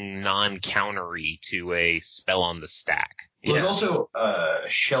something non-countery to a spell on the stack. There's also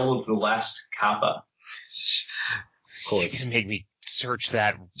Shell of the Last Kappa. Of course. You're gonna make me search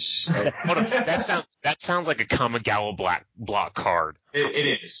that. Hold on. That sounds like a Kamigawa block card.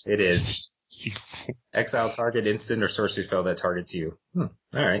 It is. It is. Exile target instant or sorcery spell that targets you. All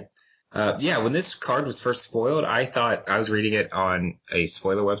right. When this card was first spoiled, I thought I was reading it on a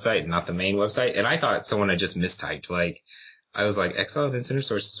spoiler website, not the main website, and I thought someone had just mistyped. Like, I was like, exile instant or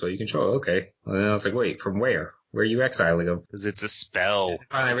sorcery spell you control. Okay. And then I was like, wait, from where? Where are you exiling them? Because it's a spell.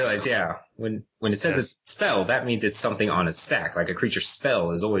 Finally I realized, when it says it's a spell, that means it's something on a stack. Like a creature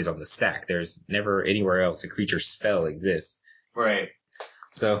spell is always on the stack. There's never anywhere else a creature spell exists. Right.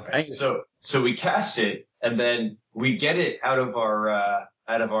 So So we cast it, and then we get it out of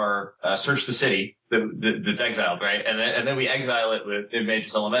our search the city that's exiled, right? And then we exile it with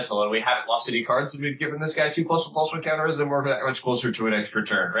Mage's Elemental, and we haven't lost any cards, and we've given this guy 2+1/+1 counters, and we're that much closer to an extra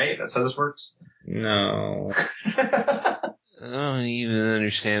turn, right? That's how this works? No. I don't even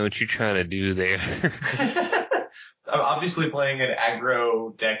understand what you're trying to do there. I'm obviously playing an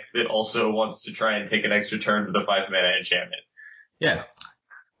aggro deck that also wants to try and take an extra turn with a 5-mana enchantment. Yeah.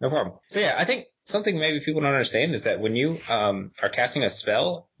 No problem. So yeah, I think something maybe people don't understand is that when you are casting a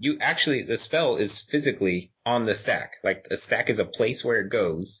spell, the spell is physically on the stack. Like the stack is a place where it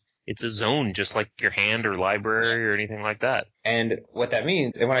goes. It's a zone, just like your hand or library or anything like that. And what that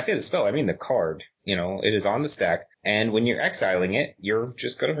means, and when I say the spell, I mean the card. It is on the stack. And when you're exiling it, you're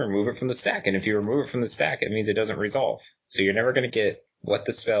just going to remove it from the stack. And if you remove it from the stack, it means it doesn't resolve. So you're never going to get what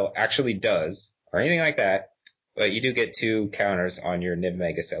the spell actually does or anything like that. But you do get 2 counters on your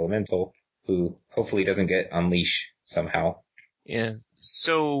Niv-Magus Elemental, who hopefully doesn't get Unleash somehow. Yeah.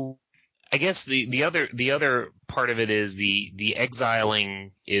 So I guess the other part of it is the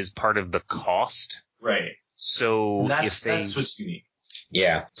exiling is part of the cost. Right. So that's what's unique.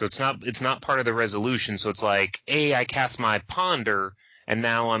 Yeah. So it's not part of the resolution. So it's like, I cast my Ponder, and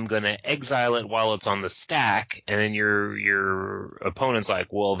now I'm gonna exile it while it's on the stack, and then your opponent's like,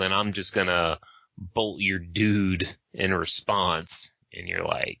 well, then I'm just gonna bolt your dude in response, and you're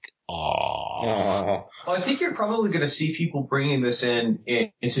like, aww. Well, I think you're probably going to see people bringing this in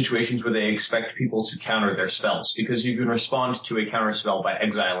situations where they expect people to counter their spells, because you can respond to a counter spell by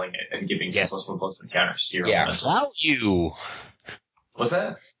exiling it and giving +1/+1 counters to your Value. What's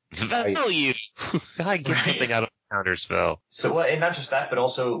that? Value. I get something out of a counter spell. So, and not just that, but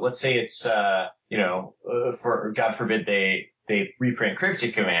also, let's say it's, for God forbid they reprint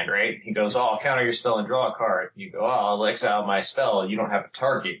Cryptic Command, right? He goes, I'll counter your spell and draw a card. You go, I'll exile my spell. You don't have a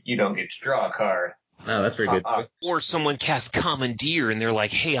target. You don't get to draw a card. Oh, that's pretty good. Or someone casts Commandeer and they're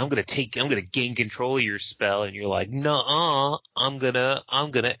like, hey, I'm gonna gain control of your spell, and you're like, nuh-uh, I'm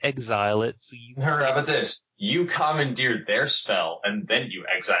gonna exile it. So you. How about this? You commandeered their spell and then you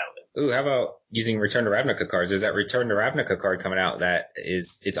exile it. Ooh, how about using Return to Ravnica cards? There's that Return to Ravnica card coming out that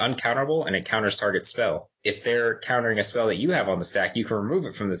it's uncounterable and it counters target spell. If they're countering a spell that you have on the stack, you can remove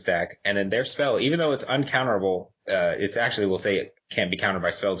it from the stack, and then their spell, even though it's uncounterable, it's actually, we'll say it can't be countered by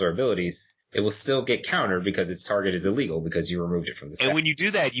spells or abilities, it will still get countered because its target is illegal because you removed it from the stack. And when you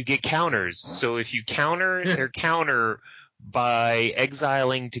do that, you get counters. So if you counter their counter by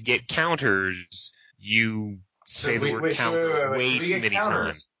exiling to get counters, you say the word counter way too many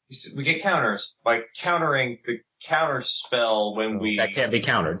times. We get counters by countering the counter spell when we... That can't be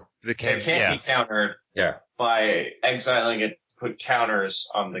countered. It can't be countered by exiling it to put counters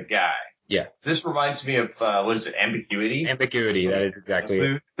on the guy. Yeah. This reminds me of, what is it, Ambiguity? Ambiguity, that is exactly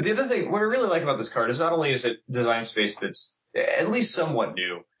it. But the other thing, what I really like about this card is not only is it design space that's at least somewhat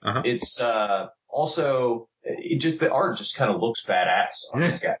new, it's also, the art just kind of looks badass on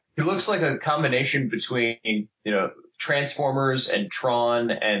this guy. He looks like a combination between, Transformers and Tron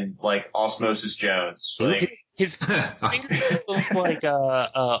and, like, Osmosis Jones. Like, his fingers look like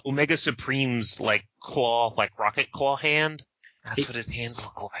Omega Supreme's, like, claw, like rocket claw hand. That's what his hands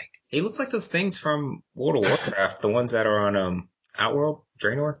look like. He looks like those things from World of Warcraft, the ones that are on Outworld,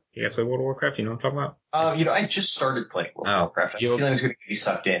 Draenor. You guys play World of Warcraft? You know what I'm talking about? I just started playing World of Warcraft. I'm feeling it's going to be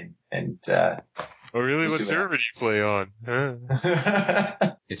sucked in. And, oh, really? What server do you play on?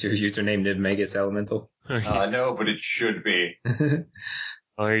 Huh? Is your username Niv-Magus Elemental? No, but it should be.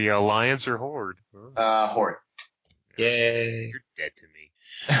 Are you Alliance or Horde? Horde. Yay. You're dead to me.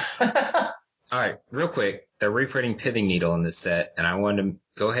 Alright, real quick. They're reprinting Pithing Needle in this set, and I wanted to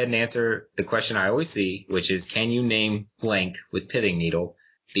go ahead and answer the question I always see, which is, can you name blank with Pithing Needle?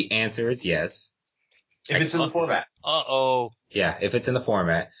 The answer is yes. If it's in the format. Uh-oh. Yeah, if it's in the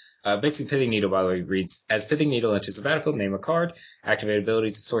format. Basic Pithing Needle, by the way, reads, as Pithing Needle enters the battlefield, name a card. Activate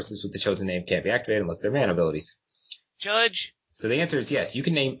abilities of sources with the chosen name can't be activated unless they're mana abilities. Judge, So the answer is yes. You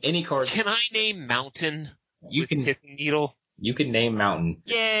can name any card. Can I name Mountain You with can. Pithing Needle? You can name Mountain.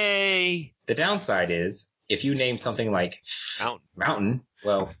 Yay! The downside is if you name something like Mountain.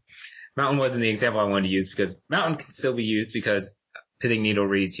 Well, Mountain wasn't the example I wanted to use because Mountain can still be used because Pithing Needle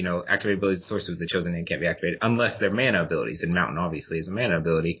reads, activate abilities associated with the chosen name can't be activated unless they're mana abilities, and Mountain obviously is a mana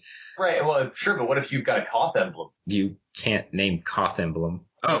ability. Right, well, sure, but what if you've got a Koth emblem? You can't name Koth emblem.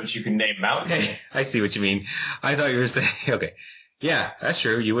 Oh, but you can name Mountain. Okay, I see what you mean. I thought you were saying, okay. Yeah, that's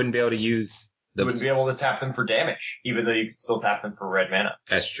true. You wouldn't be able to use You wouldn't be able to tap them for damage, even though you could still tap them for red mana.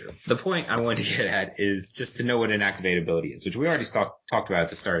 That's true. The point I wanted to get at is just to know what an activate ability is, which we already talked about at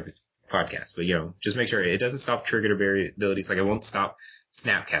the start of this podcast, but just make sure it doesn't stop triggered abilities. Like it won't stop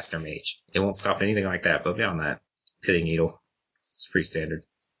Snapcaster Mage. It won't stop anything like that, but beyond that, Pithing Needle. It's pretty standard.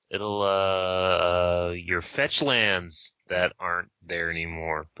 It'll, your fetch lands that aren't there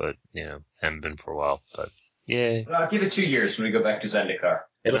anymore, but, haven't been for a while, but yeah. I'll give it 2 years when we go back to Zendikar.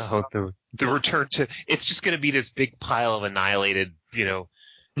 The return to, it's just gonna be this big pile of annihilated, it'll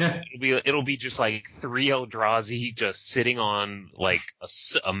be just like 3 Eldrazi just sitting on like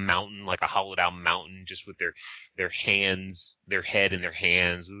a mountain, like a hollowed out mountain, just with their hands, their head in their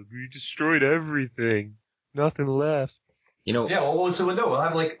hands. We destroyed everything. Nothing left. Yeah, well, so no,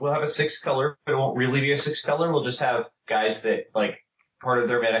 we'll have a 6 color, but it won't really be a 6 color. We'll just have guys that, part of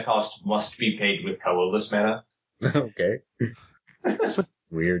their mana cost must be paid with colorless mana. Okay.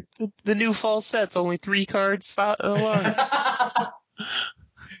 Weird. The new fall set's only 3 cards long. All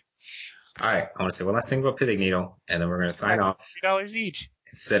right, I want to say one last thing about Pithing Needle, and then we're going to sign off. $3 each.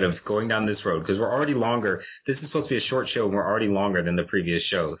 Instead of going down this road, because we're already longer. This is supposed to be a short show, and we're already longer than the previous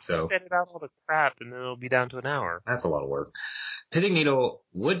show. So just edit out all the crap, and then it'll be down to an hour. That's a lot of work. Pithing Needle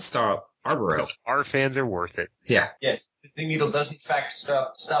would stop Arbor Elf. Our fans are worth it. Yeah. Yes, Pithing Needle does in fact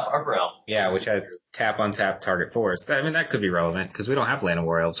stop Arbor Elf. Yeah, which has tap untap target forest. I mean, that could be relevant because we don't have Land of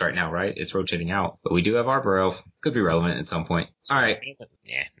War Elves right now, right? It's rotating out, but we do have Arbor Elf. Could be relevant at some point. All right.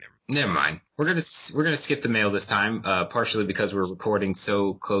 Yeah, Never mind. We're gonna skip the mail this time, partially because we're recording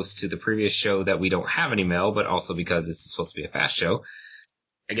so close to the previous show that we don't have any mail, but also because this is supposed to be a fast show.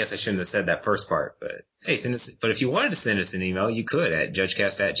 I guess I shouldn't have said that first part, but hey, but if you wanted to send us an email, you could at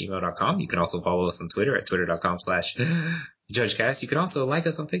judgecast@gmail.com. You can also follow us on Twitter at twitter.com/judgecast. You can also like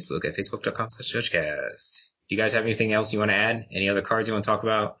us on Facebook at facebook.com/judgecast. Do you guys have anything else you want to add? Any other cards you want to talk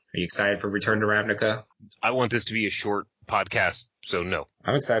about? Are you excited for Return to Ravnica? I want this to be a short podcast, so no.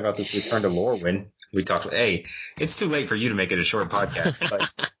 I'm excited about this Return to Lorwyn. We talked. Hey, it's too late for you to make it a short podcast.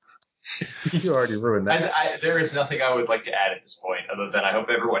 You already ruined that. There is nothing I would like to add at this point, other than I hope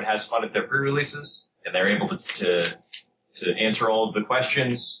everyone has fun at their pre-releases and they're able to answer all of the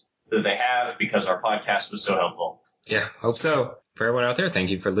questions that they have because our podcast was so helpful. Yeah, hope so. For everyone out there,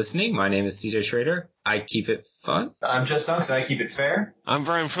 thank you for listening. My name is CJ Schrader. I keep it fun. I'm Just Dunks, and I keep it fair. I'm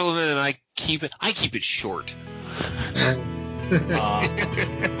Brian Frilliman, and I keep it short.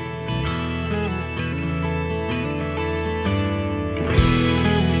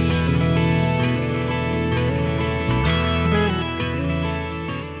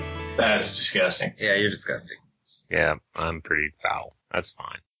 That's disgusting. Yeah, you're disgusting. Yeah, I'm pretty foul. That's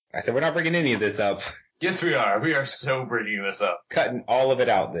fine. I said we're not bringing any of this up. Yes, we are. We are so bringing this up. Cutting all of it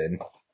out then.